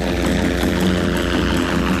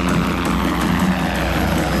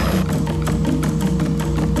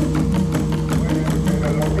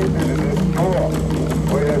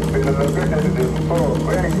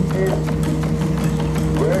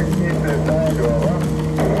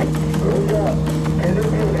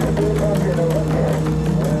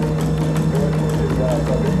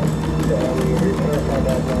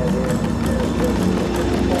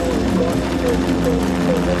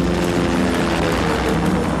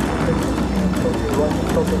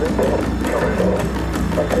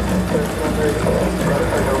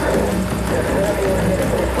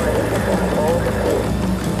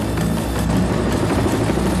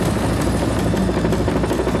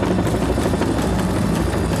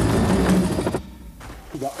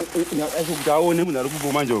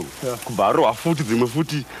 Kubaro afuti dzimwe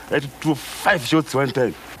futi at 5 shots one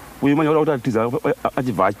time. We manje wala utatiza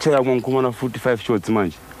achivachaya mwankumana futi 5 shots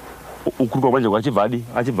manje. Ukurupa manje kwachivhadi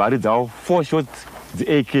achivhari dzawo 4 shots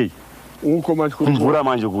dze-AK. Uko manje kumvura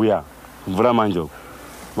manje kuya. Mvura manje.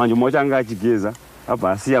 Manje mocha anga achigeza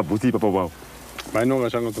abva asiya bhuti ipapo papo. Mainonga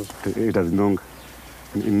changa tozo. Ita zinonga.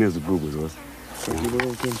 Inezibhuku zose.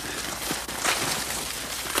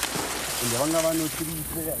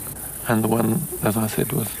 And the one, as I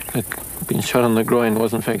said, was had been shot in the groin,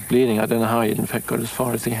 was in fact bleeding. I don't know how he in fact got as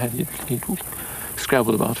far as he had. He'd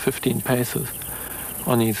scrabbled about 15 paces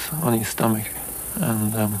on his stomach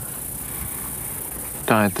and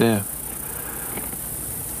died there.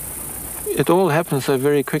 It all happened so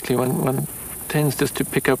very quickly. One tends just to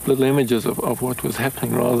pick up little images of what was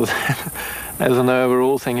happening rather than as an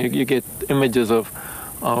overall thing. You get images of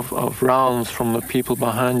rounds from the people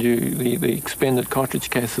behind you, the expended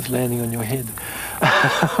cartridge cases landing on your head.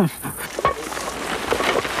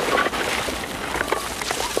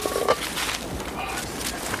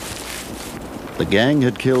 The gang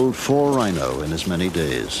had killed 4 rhino in as many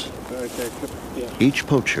days. Each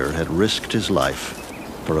poacher had risked his life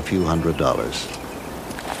for a few $100s.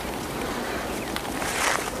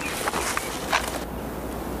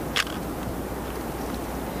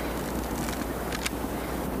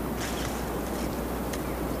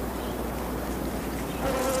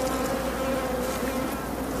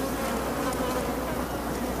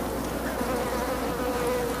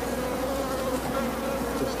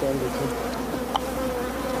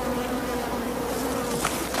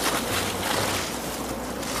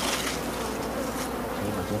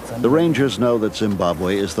 The rangers know that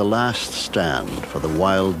Zimbabwe is the last stand for the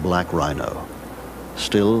wild black rhino.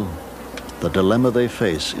 Still, the dilemma they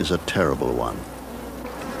face is a terrible one.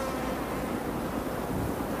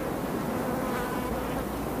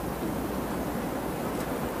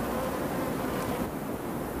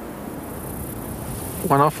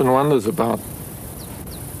 One often wonders about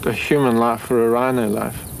the human life for a rhino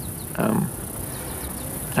life.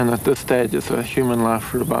 And at this stage, it's a human life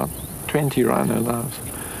for about 20 rhino lives.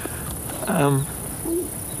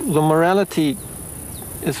 The morality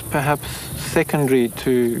is perhaps secondary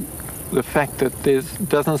to the fact that there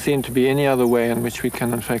doesn't seem to be any other way in which we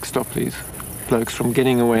can in fact stop these blokes from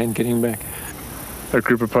getting away and getting back. A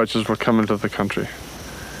group of poachers will come into the country.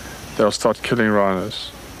 They'll start killing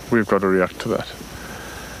rhinos. We've got to react to that.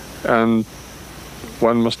 And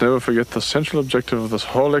one must never forget the central objective of this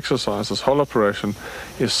whole exercise, this whole operation,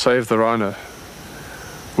 is save the rhino.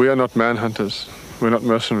 We are not manhunters. We're not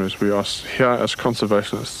mercenaries. We are here as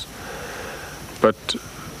conservationists. But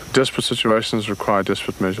desperate situations require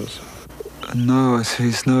desperate measures. No,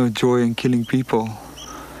 there's no joy in killing people.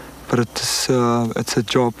 But it's a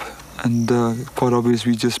job. And quite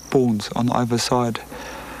obviously, we're just pawns on either side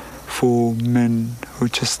for men who are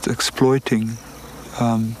just exploiting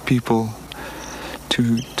people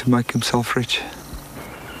to make himself rich.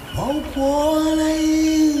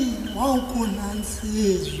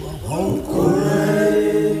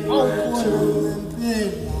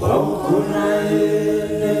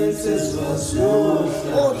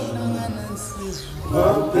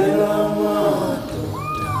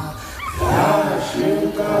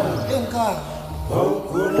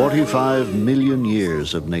 "45 million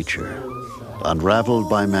years of nature, unraveled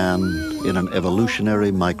by man in an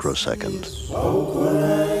evolutionary microsecond.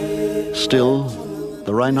 Still,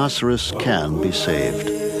 the rhinoceros can be saved.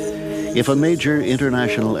 If a major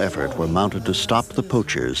international effort were mounted to stop the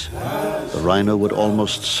poachers, the rhino would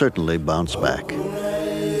almost certainly bounce back.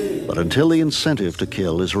 But until the incentive to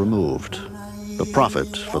kill is removed, the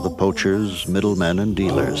profit for the poachers, middlemen, and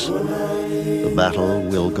dealers, the battle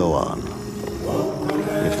will go on.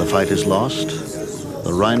 If the fight is lost,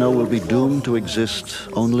 the rhino will be doomed to exist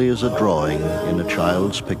only as a drawing in a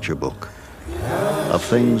child's picture book of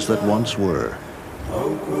things that once were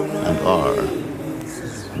and are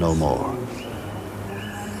no more.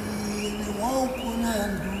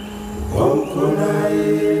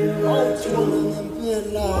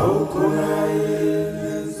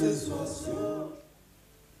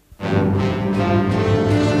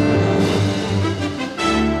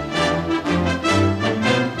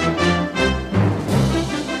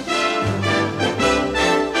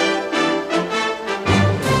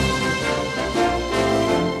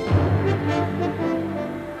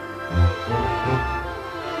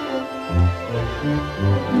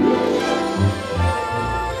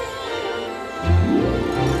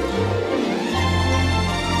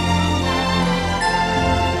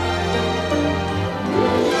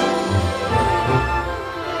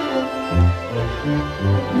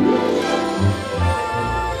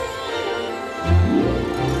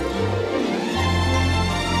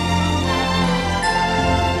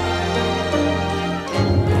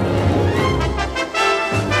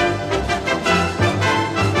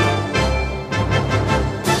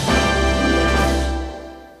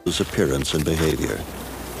 Appearance and behavior.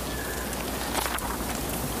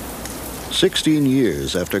 16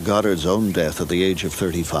 years after Goddard's own death at the age of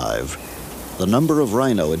 35, the number of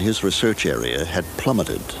rhino in his research area had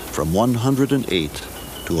plummeted from 108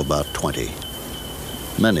 to about 20.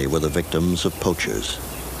 Many were the victims of poachers.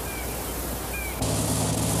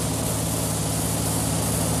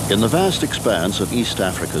 In the vast expanse of East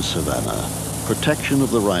Africa's savanna, protection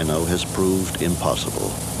of the rhino has proved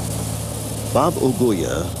impossible. Bob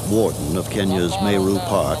Oguya, warden of Kenya's Meru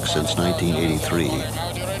Park since 1983,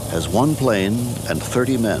 has one plane and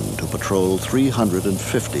 30 men to patrol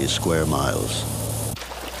 350 square miles.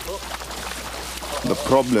 The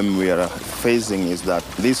problem we are facing is that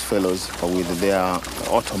these fellows with their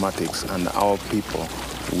automatics and our people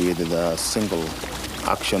with the single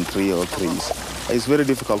action 303s, it's very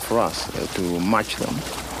difficult for us to match them.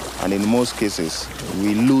 And in most cases,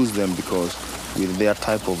 we lose them because with their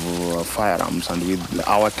type of firearms and with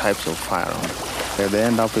our types of firearms, they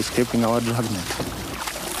end up escaping our dragnet.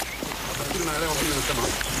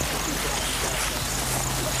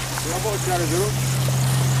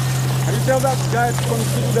 Can you tell that guy to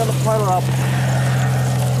continue down the fire up?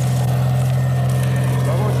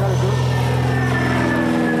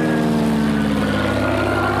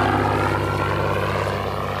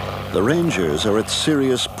 The rangers are at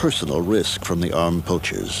serious personal risk from the armed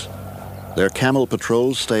poachers. Their camel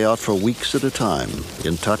patrols stay out for weeks at a time,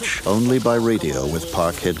 in touch only by radio with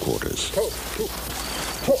park headquarters.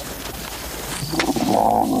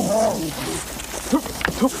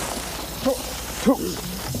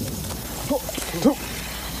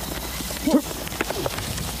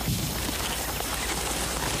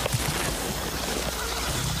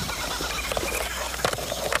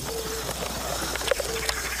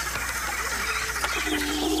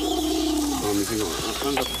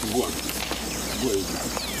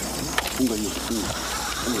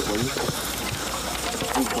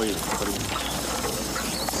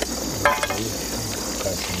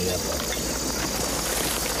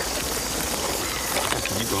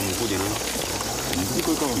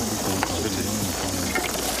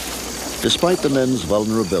 Despite the men's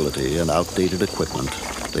vulnerability and outdated equipment,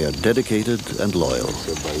 they are dedicated and loyal,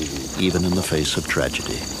 even in the face of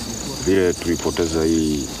tragedy.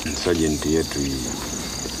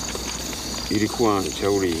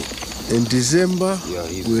 In December,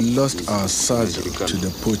 we lost our sergeant to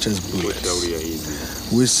the poachers'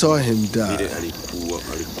 bullets. We saw him die.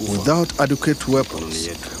 Without adequate weapons,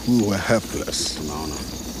 we were helpless.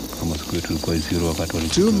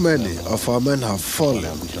 Too many of our men have fallen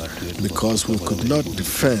because we could not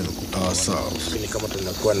defend ourselves.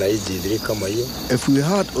 If we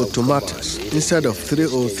had automatics instead of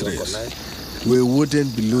 303s, we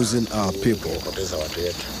wouldn't be losing our people.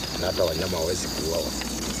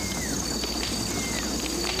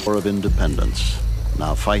 War of independence,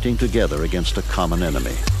 now fighting together against a common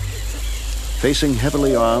enemy. Facing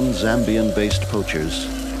heavily armed Zambian-based poachers,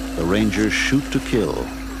 the rangers shoot to kill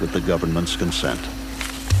with the government's consent.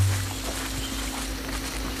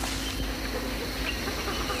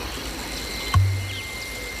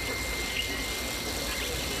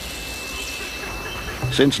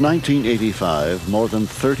 Since 1985, more than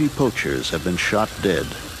 30 poachers have been shot dead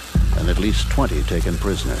and at least 20 taken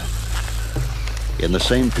prisoner. In the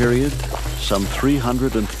same period, some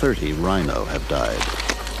 330 rhino have died.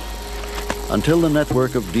 Until the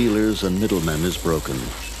network of dealers and middlemen is broken,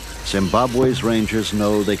 Zimbabwe's rangers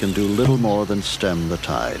know they can do little more than stem the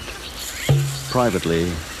tide.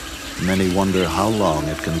 Privately, many wonder how long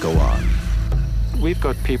it can go on. We've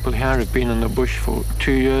got people here who've been in the bush for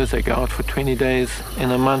 2 years. They go out for 20 days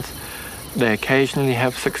in a month. They occasionally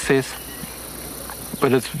have success,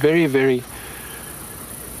 but it's very, very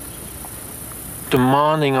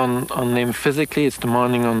demanding on them physically. It's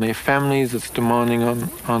demanding on their families. It's demanding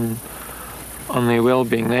on their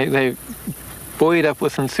well-being. They're buoyed up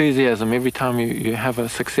with enthusiasm every time you have a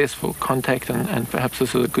successful contact, and perhaps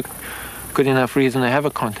this is a good enough reason to have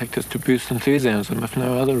a contact, is to boost enthusiasm, if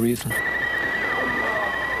no other reason.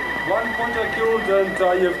 One poacher killed, and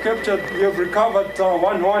you've captured, you've recovered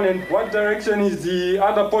one horn. And what direction is the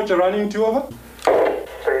other poacher running to over?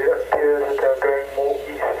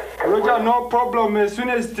 Roger, no problem. As soon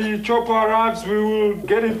as the chopper arrives, we will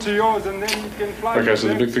get it to yours, and then you can fly. Okay, so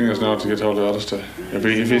the big thing is now to get hold of Alistair. If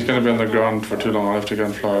he's going to be on the ground for too long, I'll have to go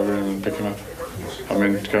and fly over him and pick him up. I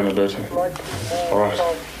mean, go and alert him. All right.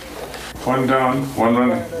 One down, one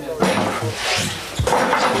running.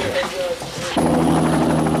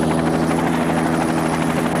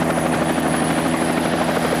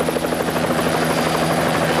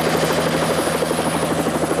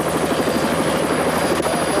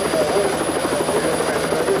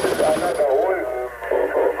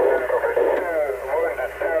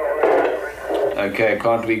 Okay,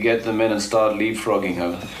 can't we get them in and start leapfrogging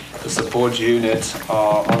her? The support units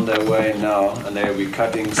are on their way now, and they'll be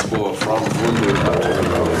cutting spoor from Vundu up to the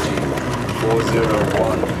Royalty.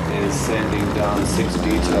 401 is sending down 6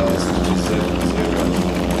 details to 70.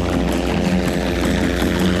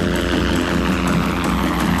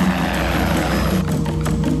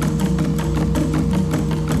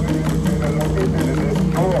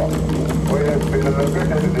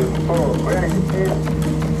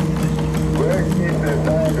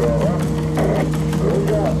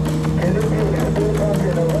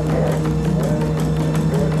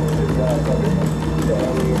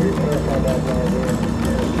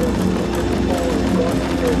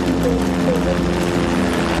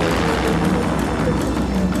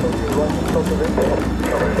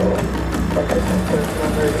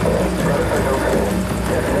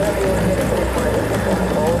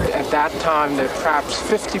 At that time, that perhaps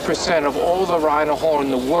 50% of all the rhino horn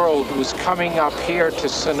in the world was coming up here to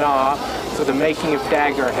Sanaa for the making of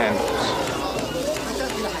dagger handles.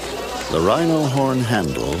 The rhino horn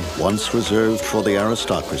handle, once reserved for the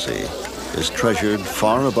aristocracy, is treasured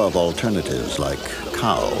far above alternatives like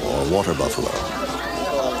cow or water buffalo.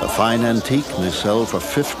 A fine antique may sell for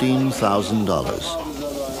 $15,000.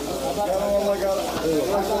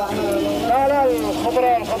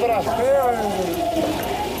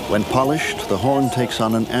 When polished, the horn takes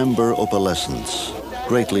on an amber opalescence,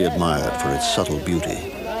 greatly admired for its subtle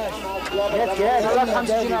beauty.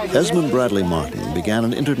 Esmond Bradley Martin began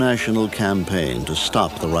an international campaign to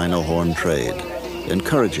stop the rhino horn trade,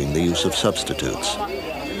 encouraging the use of substitutes.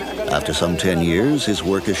 After some 10 years, his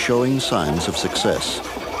work is showing signs of success.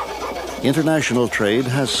 International trade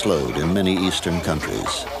has slowed in many eastern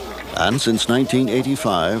countries. And since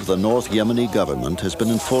 1985, the North Yemeni government has been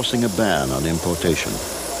enforcing a ban on importation.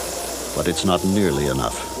 But it's not nearly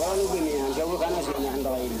enough.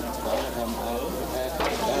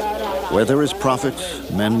 Where there is profit,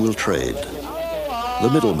 men will trade. The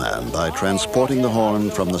middleman, by transporting the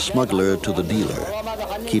horn from the smuggler to the dealer,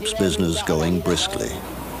 keeps business going briskly.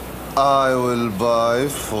 I will buy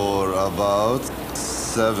for about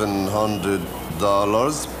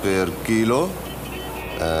 $700 per kilo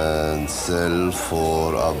and sell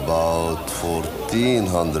for about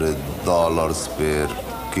 $1,400 per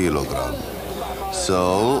kilogram.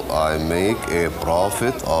 So I make a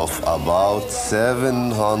profit of about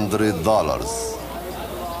 $700.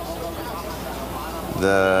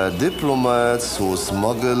 The diplomats who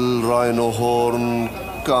smuggle rhino horn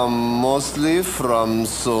come mostly from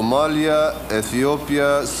Somalia,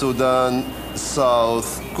 Ethiopia, Sudan,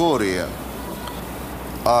 South Korea.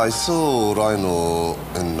 I saw rhino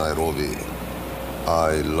in Nairobi.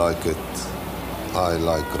 I like it. I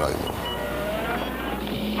like rhino.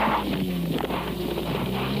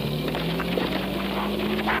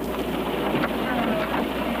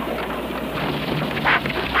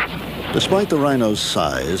 Despite the rhino's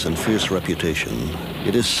size and fierce reputation,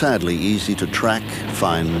 it is sadly easy to track,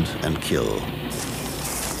 find, and kill.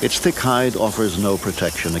 Its thick hide offers no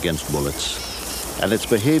protection against bullets, and its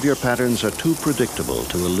behavior patterns are too predictable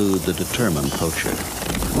to elude the determined poacher.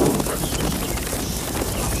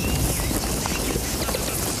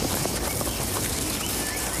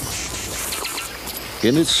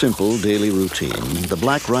 In its simple daily routine, the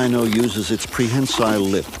black rhino uses its prehensile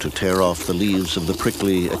lip to tear off the leaves of the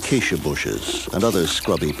prickly acacia bushes and other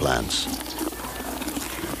scrubby plants.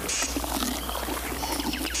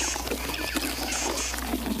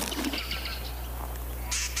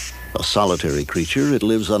 A solitary creature, it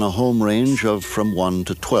lives on a home range of from 1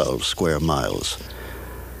 to 12 square miles.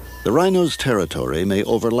 The rhino's territory may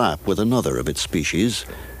overlap with another of its species,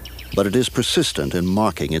 but it is persistent in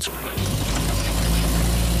marking its...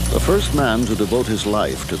 The first man to devote his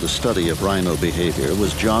life to the study of rhino behavior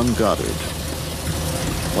was John Goddard.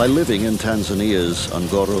 While living in Tanzania's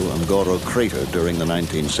Ngorongoro crater during the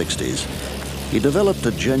 1960s, he developed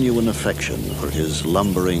a genuine affection for his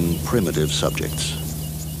lumbering, primitive subjects.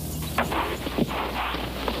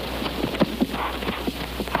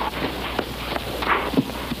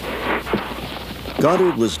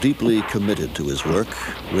 Goddard was deeply committed to his work,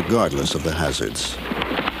 regardless of the hazards.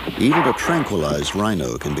 Even a tranquilized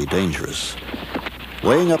rhino can be dangerous.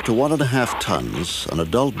 Weighing up to 1.5 tons, an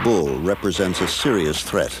adult bull represents a serious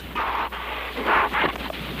threat.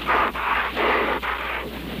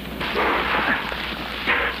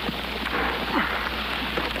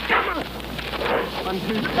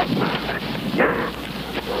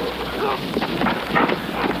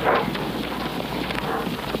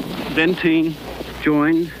 Dentine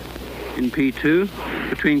joined in P2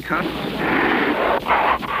 between cuts.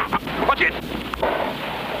 Watch it!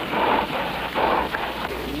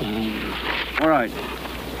 All right,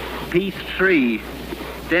 P3,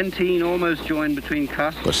 Dentine almost joined between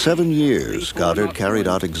cuts. For 7 years, Goddard carried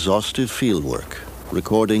out exhaustive field work,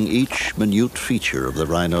 recording each minute feature of the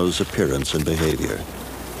rhino's appearance and behavior.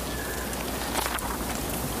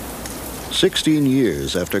 16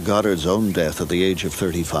 years after Goddard's own death at the age of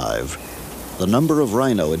 35, the number of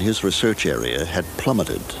rhino in his research area had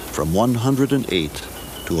plummeted from 108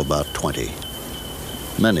 to about 20.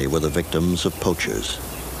 Many were the victims of poachers.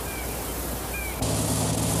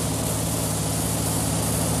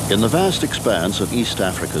 In the vast expanse of East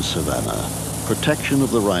Africa's savanna, protection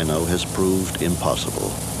of the rhino has proved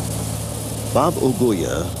impossible. Bob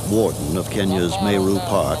Oguya, warden of Kenya's Meru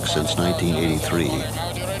Park since 1983,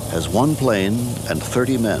 has 1 plane and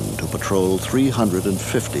 30 men to patrol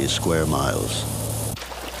 350 square miles.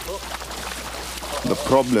 The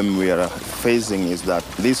problem we are facing is that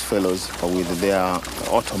these fellows with their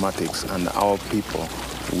automatics and our people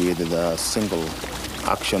with the single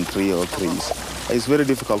action 303s, it's very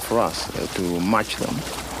difficult for us to match them.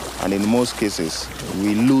 And in most cases,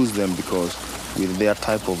 we lose them because with their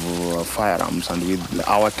type of firearms and with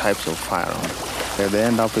our types of firearms, they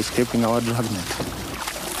end up escaping our dragnet.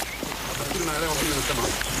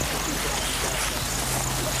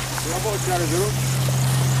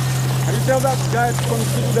 Can you tell that guy to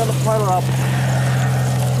continue the fire up?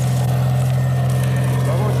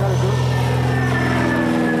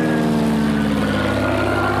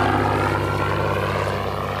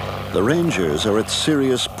 The rangers are at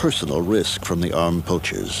serious personal risk from the armed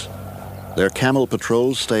poachers. Their camel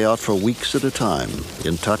patrols stay out for weeks at a time,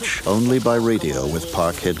 in touch only by radio with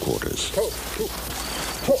park headquarters.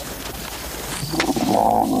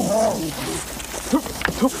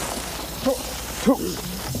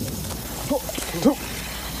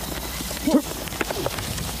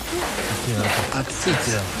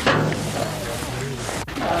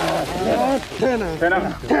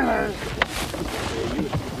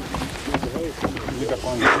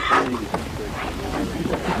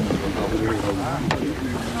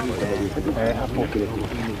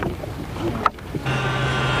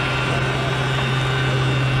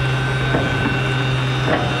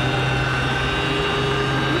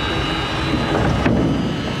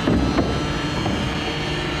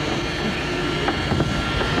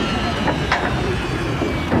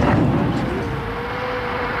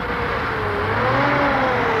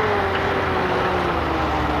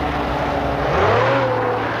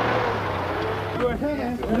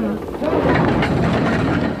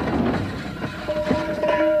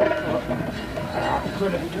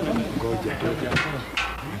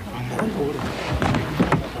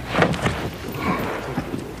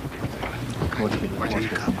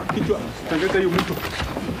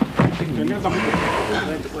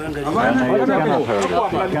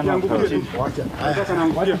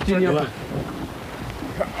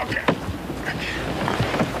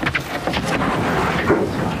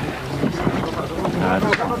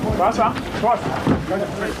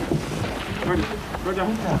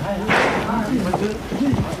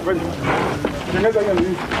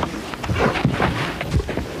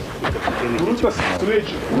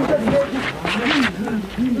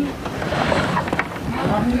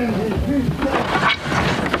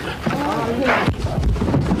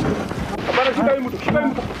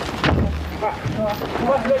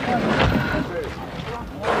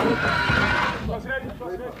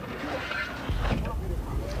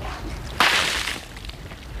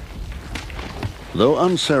 Though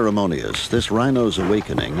unceremonious, this rhino's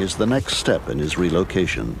awakening is the next step in his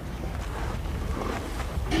relocation.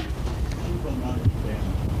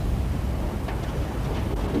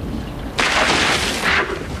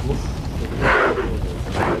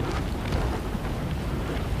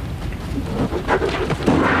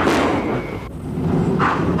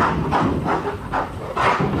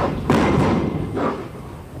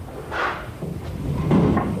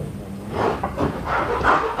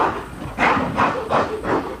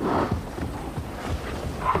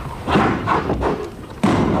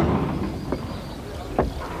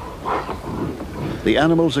 The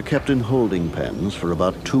animals are kept in holding pens for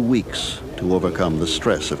about 2 weeks to overcome the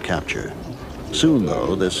stress of capture. Soon,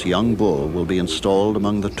 though, this young bull will be installed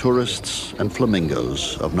among the tourists and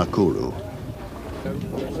flamingos of Nakuru.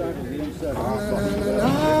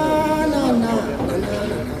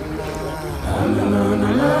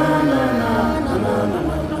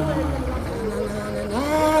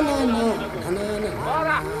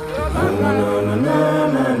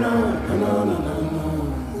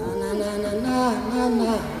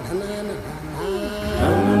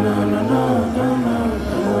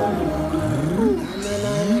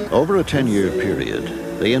 Over a 10-year period,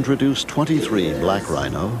 they introduced 23 black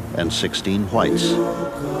rhino and 16 whites.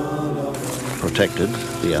 Protected,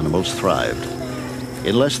 the animals thrived.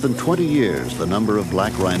 In less than 20 years, the number of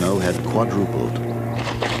black rhino had quadrupled.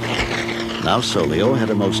 Now Solio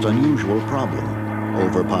had a most unusual problem: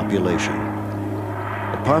 overpopulation.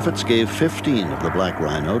 The Parfits gave 15 of the black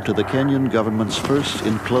rhino to the Kenyan government's first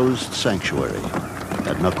enclosed sanctuary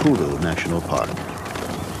at Nakuru National Park.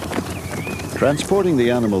 Transporting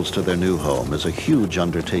the animals to their new home is a huge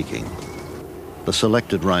undertaking. The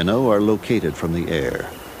selected rhino are located from the air.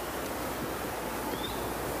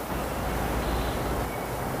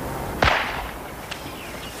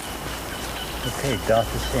 Okay, dart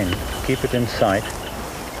is in. Keep it in sight.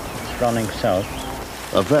 It's running south.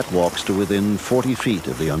 A vet walks to within 40 feet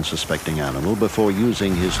of the unsuspecting animal before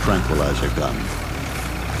using his tranquilizer gun.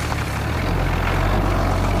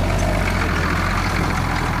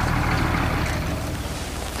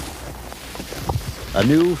 A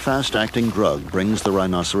new fast-acting drug brings the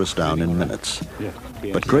rhinoceros down in minutes,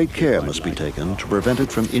 but great care must be taken to prevent it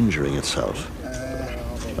from injuring itself.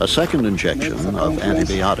 A second injection of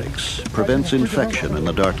antibiotics prevents infection in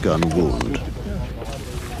the dart gun wound.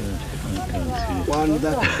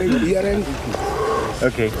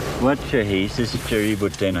 Okay, watch your haze. This is Jerry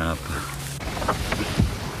Butena.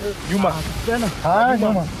 Yuma. Ah,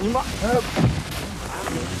 Yuma. Yuma.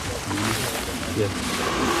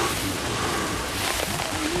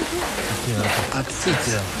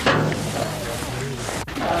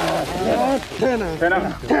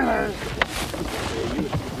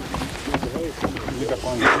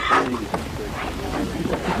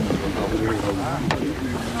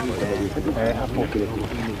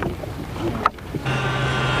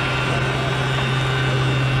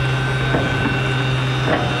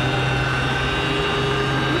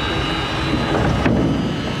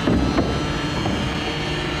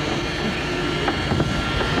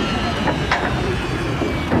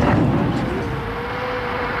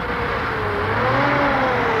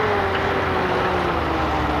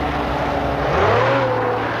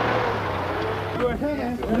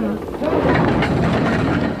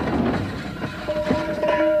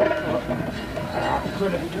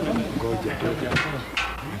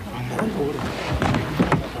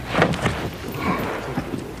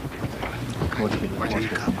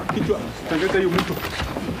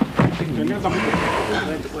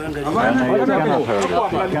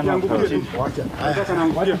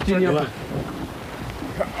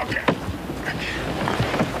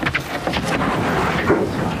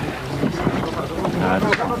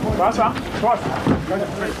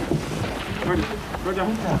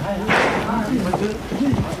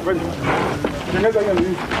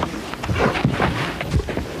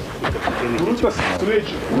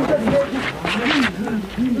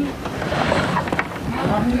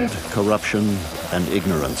 Corruption and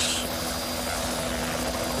ignorance.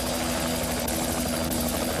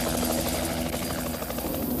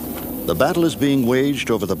 The battle is being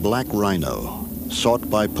waged over the black rhino, sought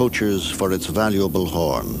by poachers for its valuable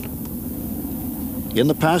horn. In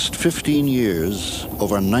the past 15 years,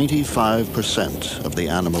 over 95% of the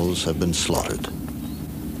animals have been slaughtered.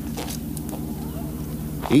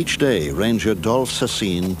 Each day, Ranger Dolph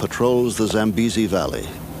Sassine patrols the Zambezi Valley.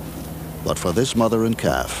 But for this mother and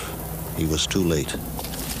calf, he was too late.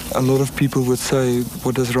 A lot of people would say,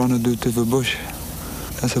 what does rhino do to the bush?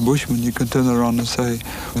 As a bushman, you can turn around and say,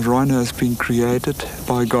 rhino has been created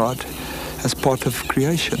by God as part of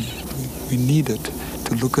creation. We need it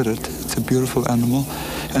to look at it. It's a beautiful animal,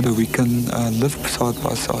 and we can live side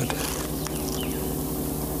by side.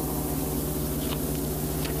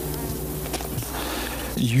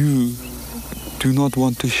 You do not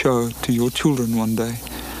want to show to your children one day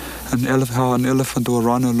how an elephant or a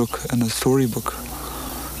rhino look in a storybook.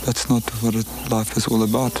 That's not what life is all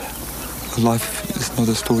about. Life is not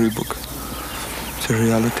a storybook. It's a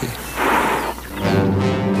reality.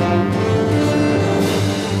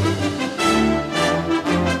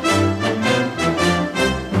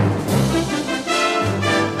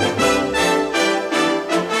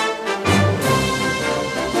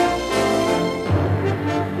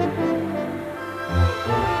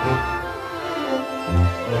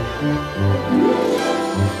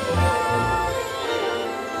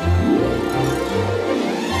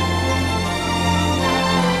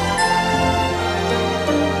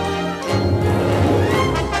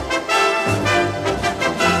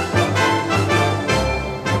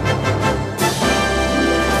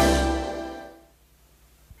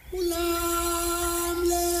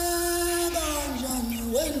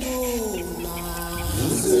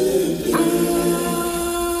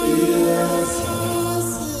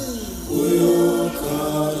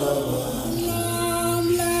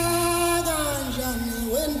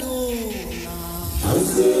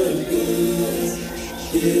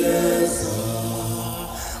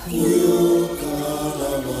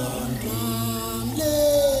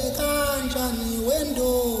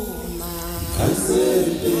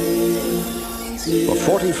 For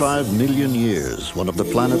 45 million years, one of the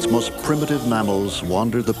planet's most primitive mammals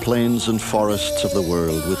wandered the plains and forests of the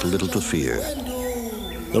world with little to fear.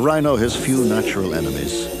 The rhino has few natural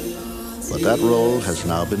enemies, but that role has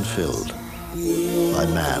now been filled by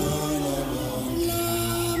man.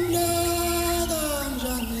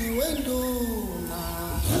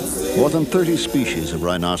 More than 30 species of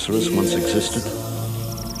rhinoceros once existed.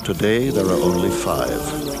 Today, there are only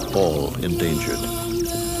 5, all endangered.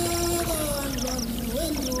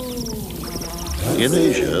 In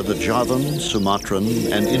Asia, the Javan, Sumatran,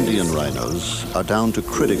 and Indian rhinos are down to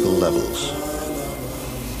critical levels.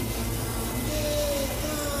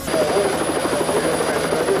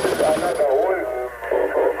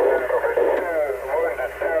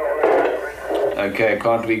 Okay,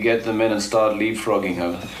 can't we get them in and start leapfrogging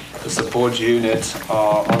her? The support units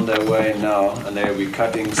are on their way now, and they'll be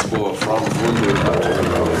cutting spoor from Vundu up to the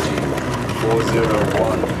Roji.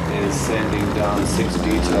 401 is sending down 6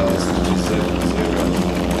 details to 70.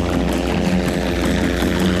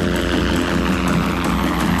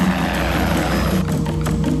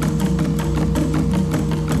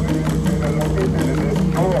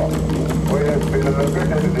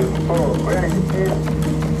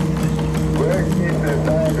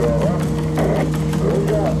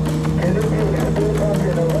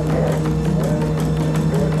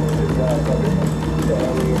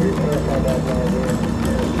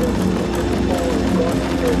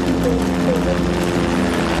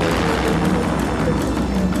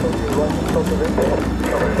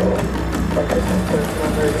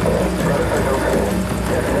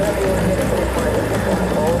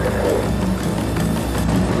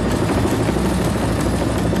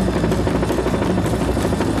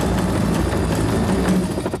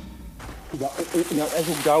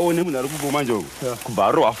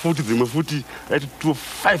 Kubarwa futhi dzimwe futhi at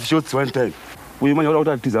 5 shots one time. Uye manje wala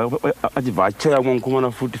utatiza achivachaya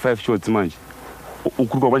mwankumana futhi 5 shots manje.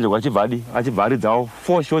 Ukurupa manje kwachivhadi achivharidzawo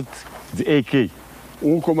 4 shots dze-AK.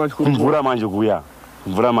 Uko manje kumvura manje kuya.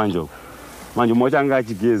 Kumvura manje. Manje mmoja anga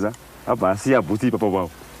achigeza abva asiya bhuti ipapo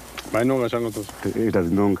papo. Mainonga changa to. Ita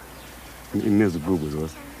zinonga. Inezigubu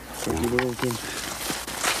zose.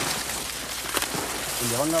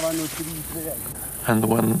 And the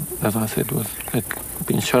one, as I said, was had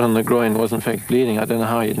been shot in the groin, was in fact bleeding. I don't know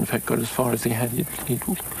how he in fact got as far as he had. He'd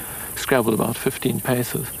scrabbled about 15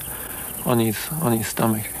 paces on his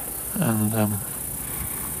stomach and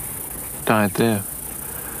died there.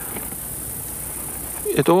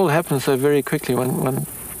 It all happened so very quickly. One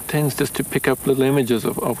tends just to pick up little images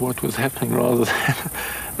of what was happening rather than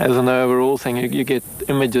as an overall thing. You get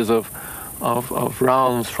images of of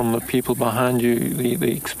rounds from the people behind you,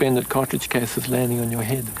 the expended cartridge cases landing on your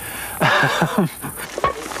head.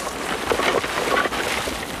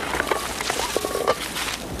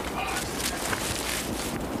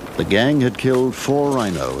 The gang had killed 4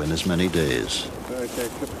 rhino in as many days.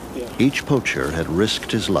 Each poacher had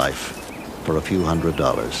risked his life for a few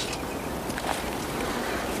 $100s.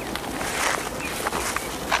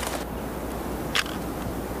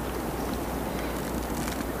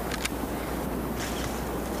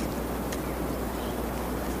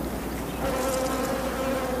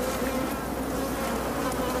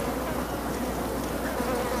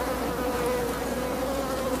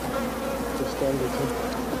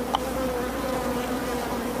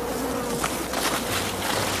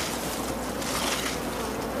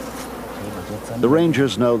 The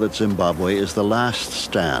Rangers know that Zimbabwe is the last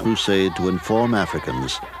stand crusade to inform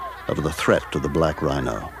Africans of the threat to the black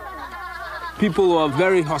rhino. People are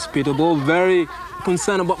very hospitable, very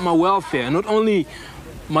concerned about my welfare. Not only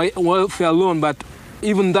my welfare alone, but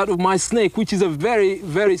even that of my snake, which is a very,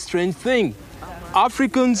 very strange thing.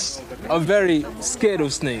 Africans are very scared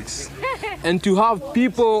of snakes. And to have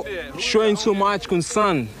people showing so much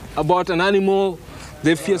concern about an animal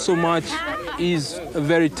they fear so much is a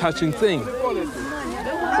very touching thing.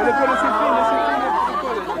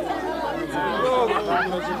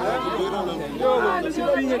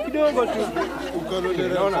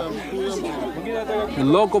 The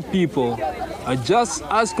local people are just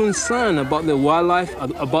as concerned about the wildlife,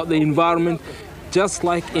 about the environment, just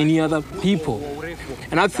like any other people.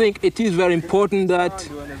 And I think it is very important that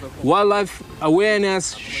wildlife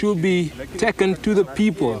awareness should be taken to the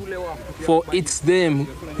people, for it's them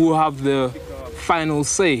who have the final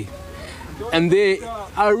say. And they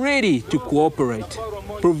are ready to cooperate,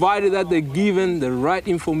 provided that they're given the right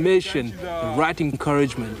information, the right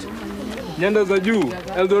encouragement. Nyanda za juu,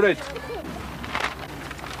 Eldoret.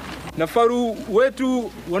 Na faru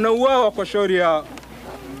wetu wanauawa kwa shauri ya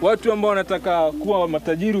watu ambao wanataka kuwa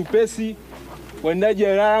matajiri upesi, waendaji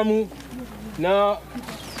haramu na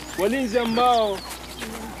walinzi ambao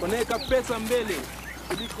wanaweka pesa mbele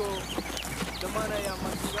kuliko dhamana ya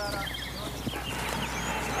mazingira.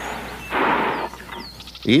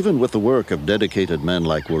 Even with the work of dedicated men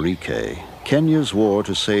like Warike, Kenya's war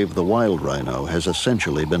to save the wild rhino has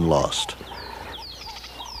essentially been lost.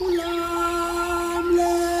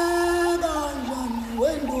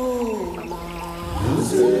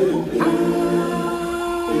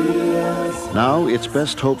 Now, its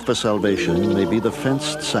best hope for salvation may be the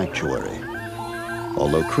fenced sanctuary.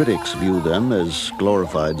 Although critics view them as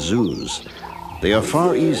glorified zoos, they are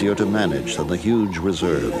far easier to manage than the huge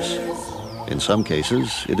reserves. In some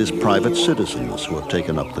cases, it is private citizens who have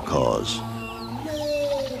taken up the cause.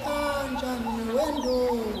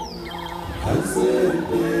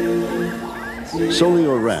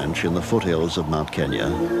 Solior Ranch in the foothills of Mount Kenya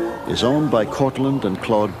is owned by Cortland and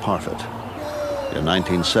Claude Parfit. In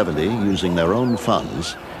 1970, using their own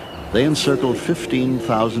funds, they encircled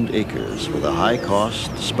 15,000 acres with a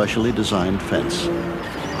high-cost, specially designed fence,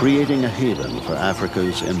 creating a haven for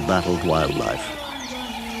Africa's embattled wildlife.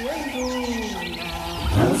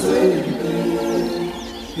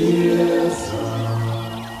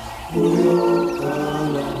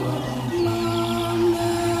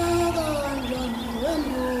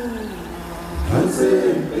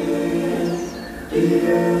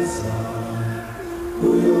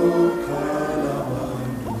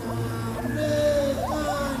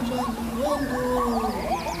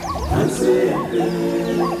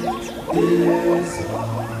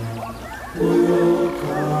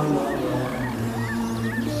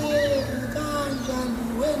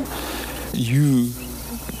 You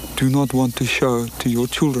do not want to show to your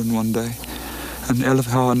children one day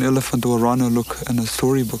how an elephant or a rhino look in a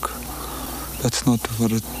storybook. That's not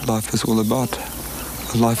what life is all about.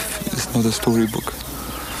 Life is not a storybook.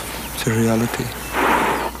 It's a reality.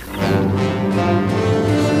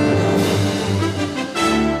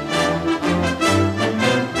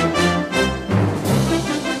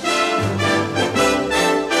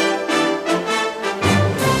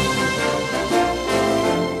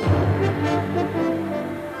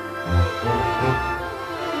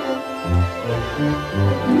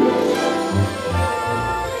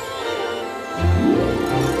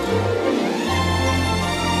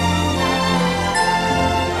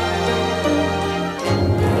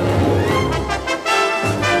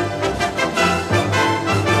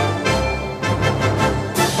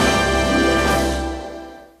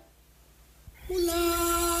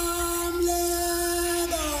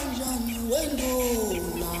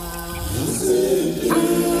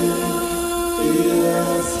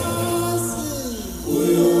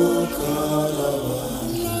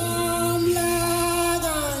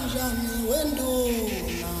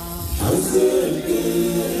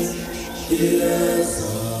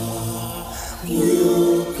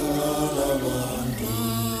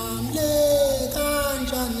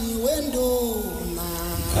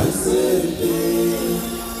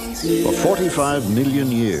 For 45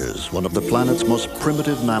 million years, one of the planet's most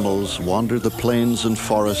primitive mammals wandered the plains and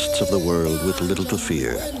forests of the world with little to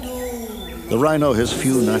fear. The rhino has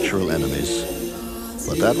few natural enemies,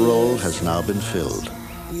 but that role has now been filled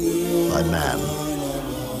by man.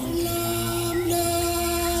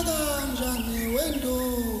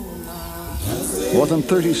 More than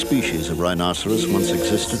 30 species of rhinoceros once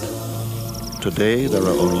existed. Today, there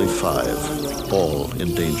are only 5, all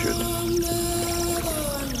endangered.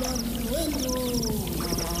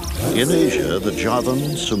 In Asia, the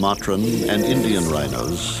Javan, Sumatran, and Indian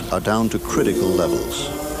rhinos are down to critical levels.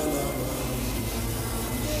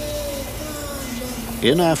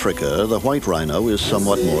 In Africa, the white rhino is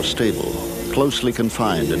somewhat more stable, closely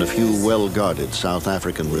confined in a few well-guarded South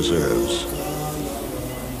African reserves.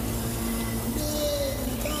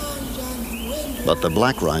 But the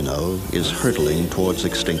black rhino is hurtling towards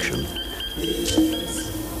extinction.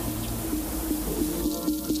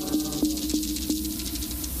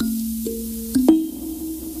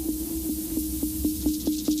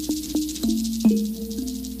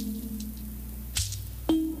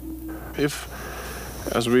 If,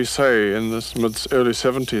 as we say, in the early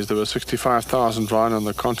 70s there were 65,000 rhino on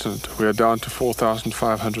the continent, we are down to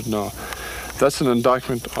 4,500 now. That's an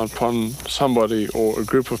indictment upon somebody or a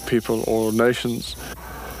group of people or nations.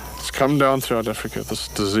 It's come down throughout Africa, this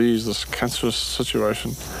disease, this cancerous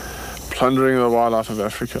situation, plundering the wildlife of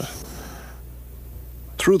Africa.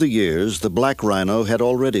 Through the years, the black rhino had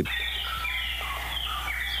already...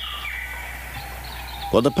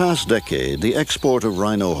 For the past decade, the export of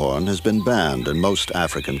rhino horn has been banned in most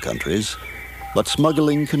African countries, but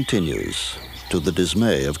smuggling continues, to the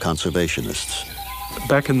dismay of conservationists.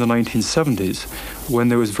 Back in the 1970s, when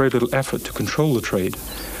there was very little effort to control the trade,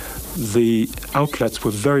 the outlets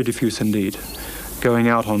were very diffuse indeed, going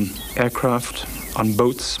out on aircraft, on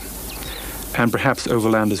boats, and perhaps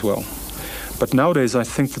overland as well. But nowadays, I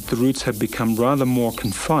think that the routes have become rather more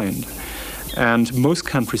confined, and most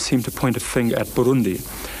countries seem to point a finger at Burundi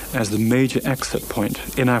as the major exit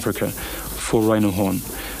point in Africa for rhino horn.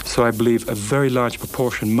 So I believe a very large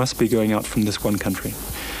proportion must be going out from this one country.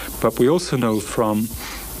 But we also know from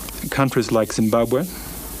countries like Zimbabwe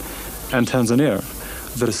and Tanzania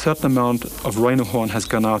that a certain amount of rhino horn has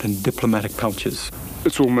gone out in diplomatic pouches.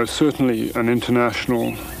 It's almost certainly an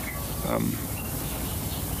international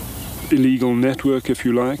illegal network, if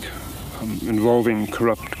you like, involving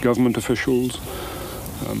corrupt government officials,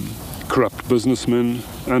 corrupt businessmen,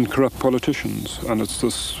 and corrupt politicians. And it's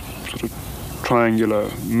this sort of triangular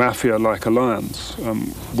mafia-like alliance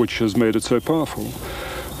which has made it so powerful.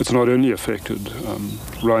 It's not only affected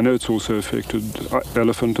rhino, it's also affected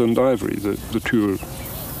elephant and ivory. The two are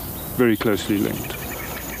very closely linked.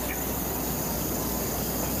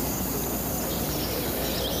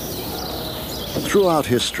 Throughout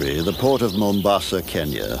history, the port of Mombasa,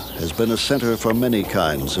 Kenya, has been a center for many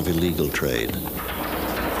kinds of illegal trade.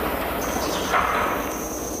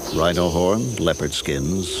 Rhino horn, leopard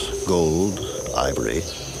skins, gold, ivory.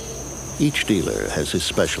 Each dealer has his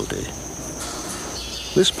specialty.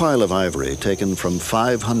 This pile of ivory, taken from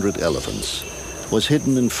 500 elephants, was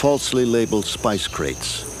hidden in falsely labeled spice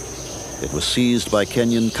crates. It was seized by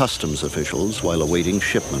Kenyan customs officials while awaiting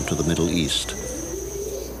shipment to the Middle East.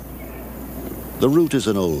 The route is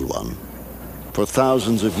an old one. For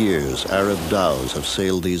thousands of years, Arab dhows have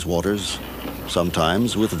sailed these waters,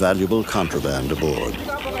 sometimes with valuable contraband aboard.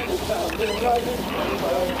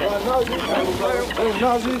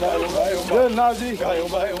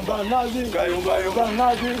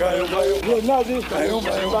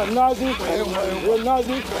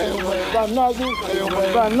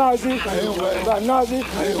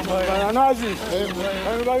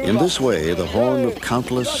 In this way, the horn of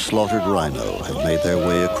countless slaughtered rhino have made their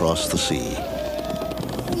way across the sea.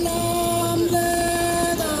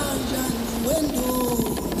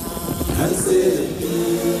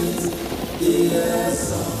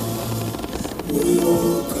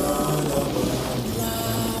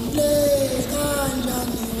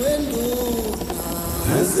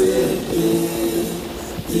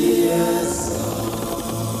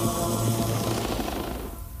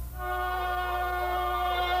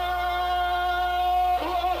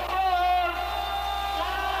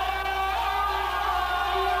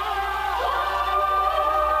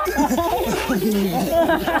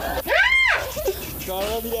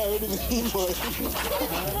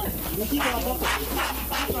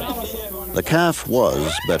 The calf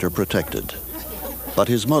was better protected, but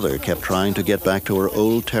his mother kept trying to get back to her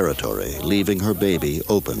old territory, leaving her baby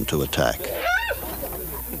open to attack.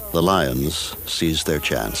 The lions seized their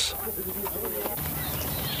chance.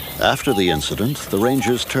 After the incident, the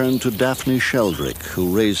rangers turned to Daphne Sheldrick,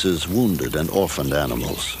 who raises wounded and orphaned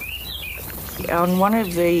animals. On one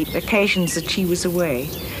of the occasions that she was away,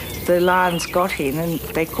 the lions got in and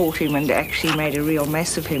they caught him and actually made a real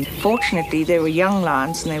mess of him. Fortunately, they were young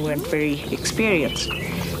lions and they weren't very experienced,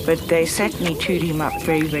 but they certainly chewed him up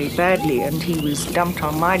very, very badly, and he was dumped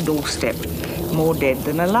on my doorstep, more dead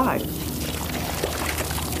than alive.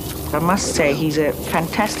 I must say he's a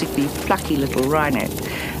fantastically plucky little rhino.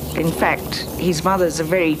 In fact, his mother's a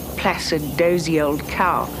very placid, dozy old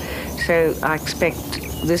cow, so I expect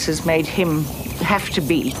this has made him have to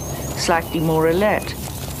be slightly more alert.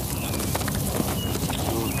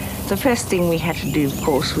 The first thing we had to do, of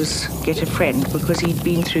course, was get a friend, because he'd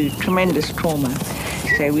been through tremendous trauma,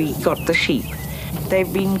 so we got the sheep.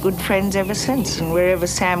 They've been good friends ever since, and wherever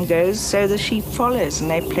Sam goes, so the sheep follows,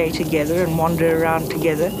 and they play together and wander around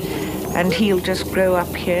together, and he'll just grow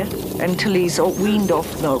up here until he's weaned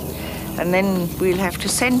off milk, and then we'll have to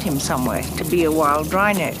send him somewhere to be a wild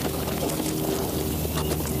rhino.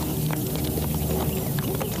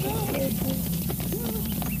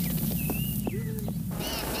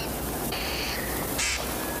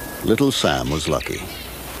 Little Sam was lucky.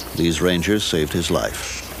 These rangers saved his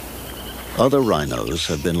life. Other rhinos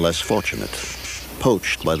have been less fortunate,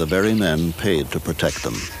 poached by the very men paid to protect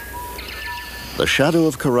them. The shadow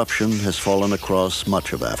of corruption has fallen across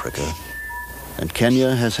much of Africa, and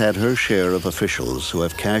Kenya has had her share of officials who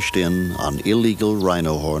have cashed in on illegal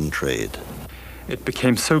rhino horn trade. It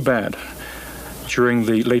became so bad during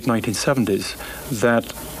the late 1970s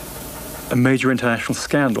that a major international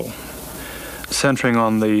scandal centering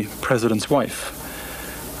on the president's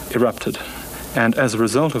wife erupted. And as a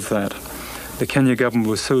result of that, the Kenya government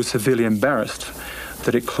was so severely embarrassed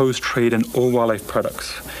that it closed trade in all wildlife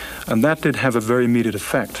products. And that did have a very immediate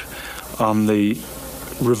effect on the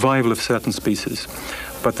revival of certain species.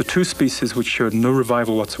 But the two species which showed no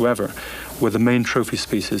revival whatsoever were the main trophy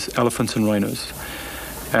species, elephants and rhinos.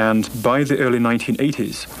 And by the early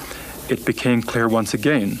 1980s, it became clear once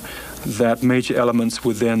again that major elements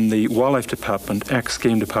within the Wildlife Department,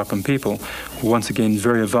 ex-Game Department people, were once again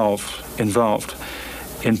very involved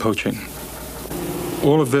in poaching.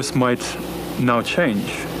 All of this might now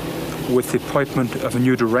change with the appointment of a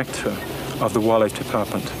new director of the Wildlife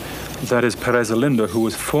Department. That is Perez Alinda, who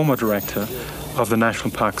was former director of the National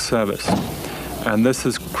Park Service. And this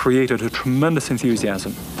has created a tremendous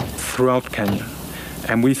enthusiasm throughout Kenya.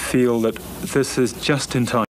 And we feel that this is just in time.